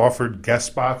to get offered guest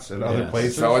spots at other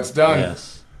places. So it's done.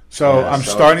 Yes. So I'm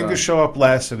starting to show up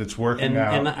less, and it's working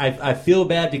out. And I feel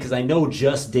bad because I know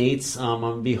just dates. I'm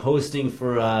going to be hosting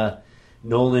for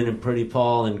Nolan and Pretty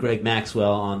Paul and Greg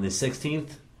Maxwell on the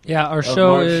 16th. Yeah, our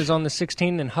show March. is on the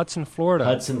 16th in Hudson, Florida.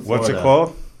 Hudson, Florida. What's it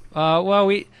called?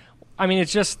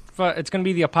 It's just it's going to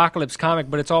be the Apocalypse comic,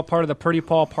 but it's all part of the Pretty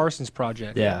Paul Parsons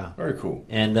project. Yeah. Very cool.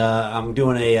 And I'm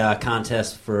doing a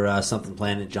contest for Something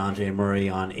Planet John J. Murray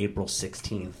on April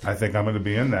 16th. I think I'm going to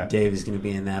be in that. Dave is going to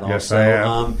be in that Yes, also.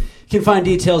 I am. You can find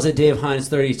details at Dave Hines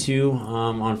 32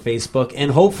 on Facebook, and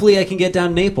hopefully I can get down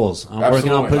to Naples. I'm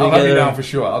working on putting I'll together. have you down for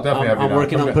sure. I'll definitely have you I'm down.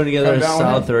 working on putting together a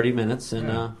solid 30 minutes, and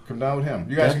come down with him.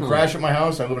 You guys can crash at my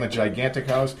house. I live in a gigantic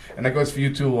house, and that goes for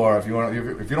you too, Laura. If you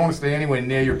don't want to stay anywhere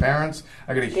near your parents,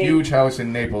 I got a huge house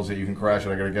in Naples that you can crash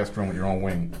at. I got a guest room with your own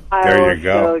wing. There you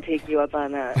go. I will so take you up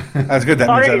on that. That's good. That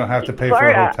means I don't have to pay for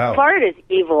a hotel. Florida is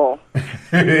evil.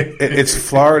 It's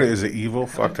Florida is an evil,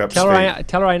 fucked up Tell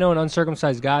state. her I know an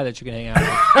uncircumcised guy that you can hang out with.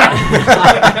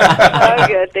 Oh,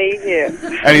 good. Thank you.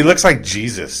 And he looks like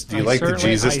Jesus. Do you like the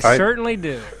Jesus I type? certainly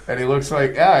do. And he looks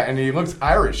like and he looks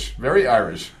Irish, very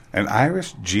Irish, An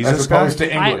Irish as Jesus guy? opposed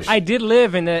to English. I did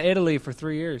live in Italy for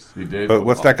 3 years. You did, But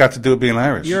what's that got to do with being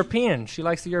Irish? European. She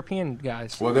likes the European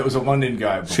guys. Well, there was a London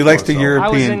guy. She likes the before, so-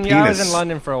 European I was penis. in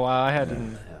London for a while.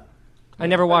 I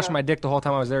never washed my dick the whole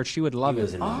time I was there. She would love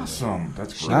it. Awesome.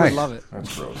 That's She gross. Nice. would love it.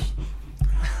 That's gross.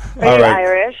 Are All you right.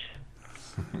 Irish?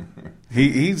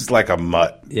 He's like a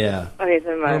mutt. yeah. Okay,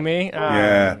 so Who, me?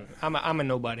 Yeah. I'm a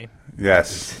nobody.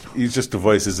 Yes. He's just the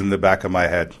voices in the back of my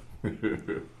head.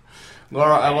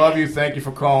 Laura, I love you. Thank you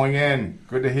for calling in.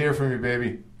 Good to hear from you,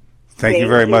 baby. Thank you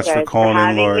very much for guys calling in,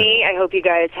 having Laura. me. I hope you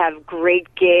guys have great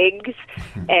gigs,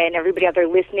 and everybody out there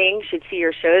listening should see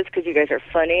your shows because you guys are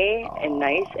funny and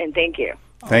nice. And thank you.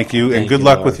 Thank you, and Thank good you,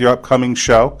 luck Laura. with your upcoming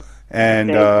show. And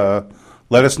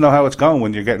let us know how it's going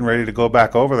when you're getting ready to go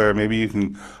back over there. Maybe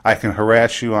I can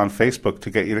harass you on Facebook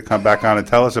to get you to come back on and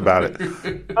tell us about it.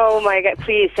 Oh my God!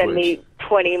 Please send me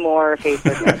 20 more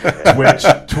Facebook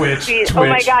messages. Twitch. Please. Oh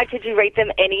my God! Could you write them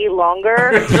any longer?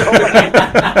 Oh my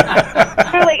God.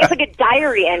 They're like, it's like a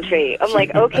diary entry. I'm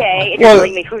like, okay, and you're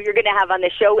telling me who you're going to have on the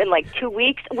show in like 2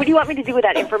 weeks. What do you want me to do with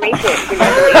that information?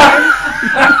 Congratulations.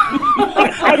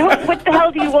 I don't. What the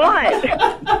hell do you want,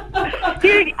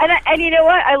 dude? And you know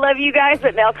what? I love you guys,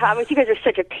 but male comics, you guys are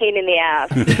such a pain in the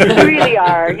ass. You really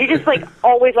are. You just like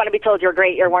always want to be told you're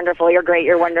great, you're wonderful, you're great,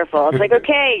 you're wonderful. It's like,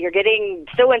 okay, you're getting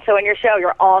so and so on your show.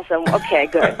 You're awesome. Okay,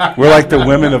 good. We're like the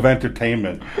women of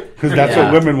entertainment because that's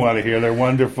what women want to hear. They're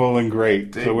wonderful and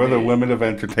great. So we're the women of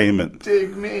entertainment.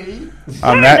 Dig me.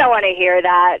 On Women don't want to hear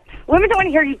that. Women don't want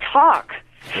to hear you talk.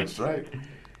 That's right.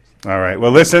 All right.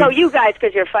 Well, listen. So you guys,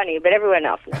 because you're funny, but everyone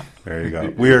else, no. There you go.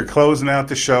 We are closing out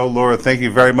the show. Laura, thank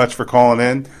you very much for calling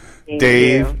in. Thank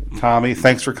Dave, you. Tommy,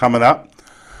 thanks for coming up.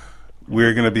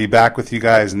 We're going to be back with you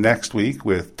guys next week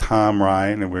with Tom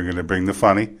Ryan, and we're going to bring the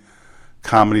funny.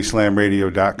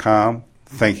 ComedySlamRadio.com.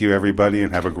 Thank you, everybody,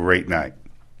 and have a great night.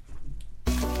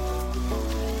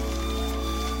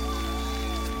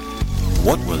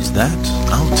 What was that?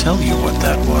 I'll tell you what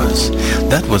that was.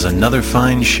 That was another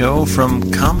fine show from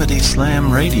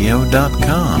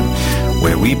ComedySlamRadio.com,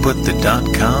 where we put the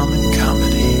 .com in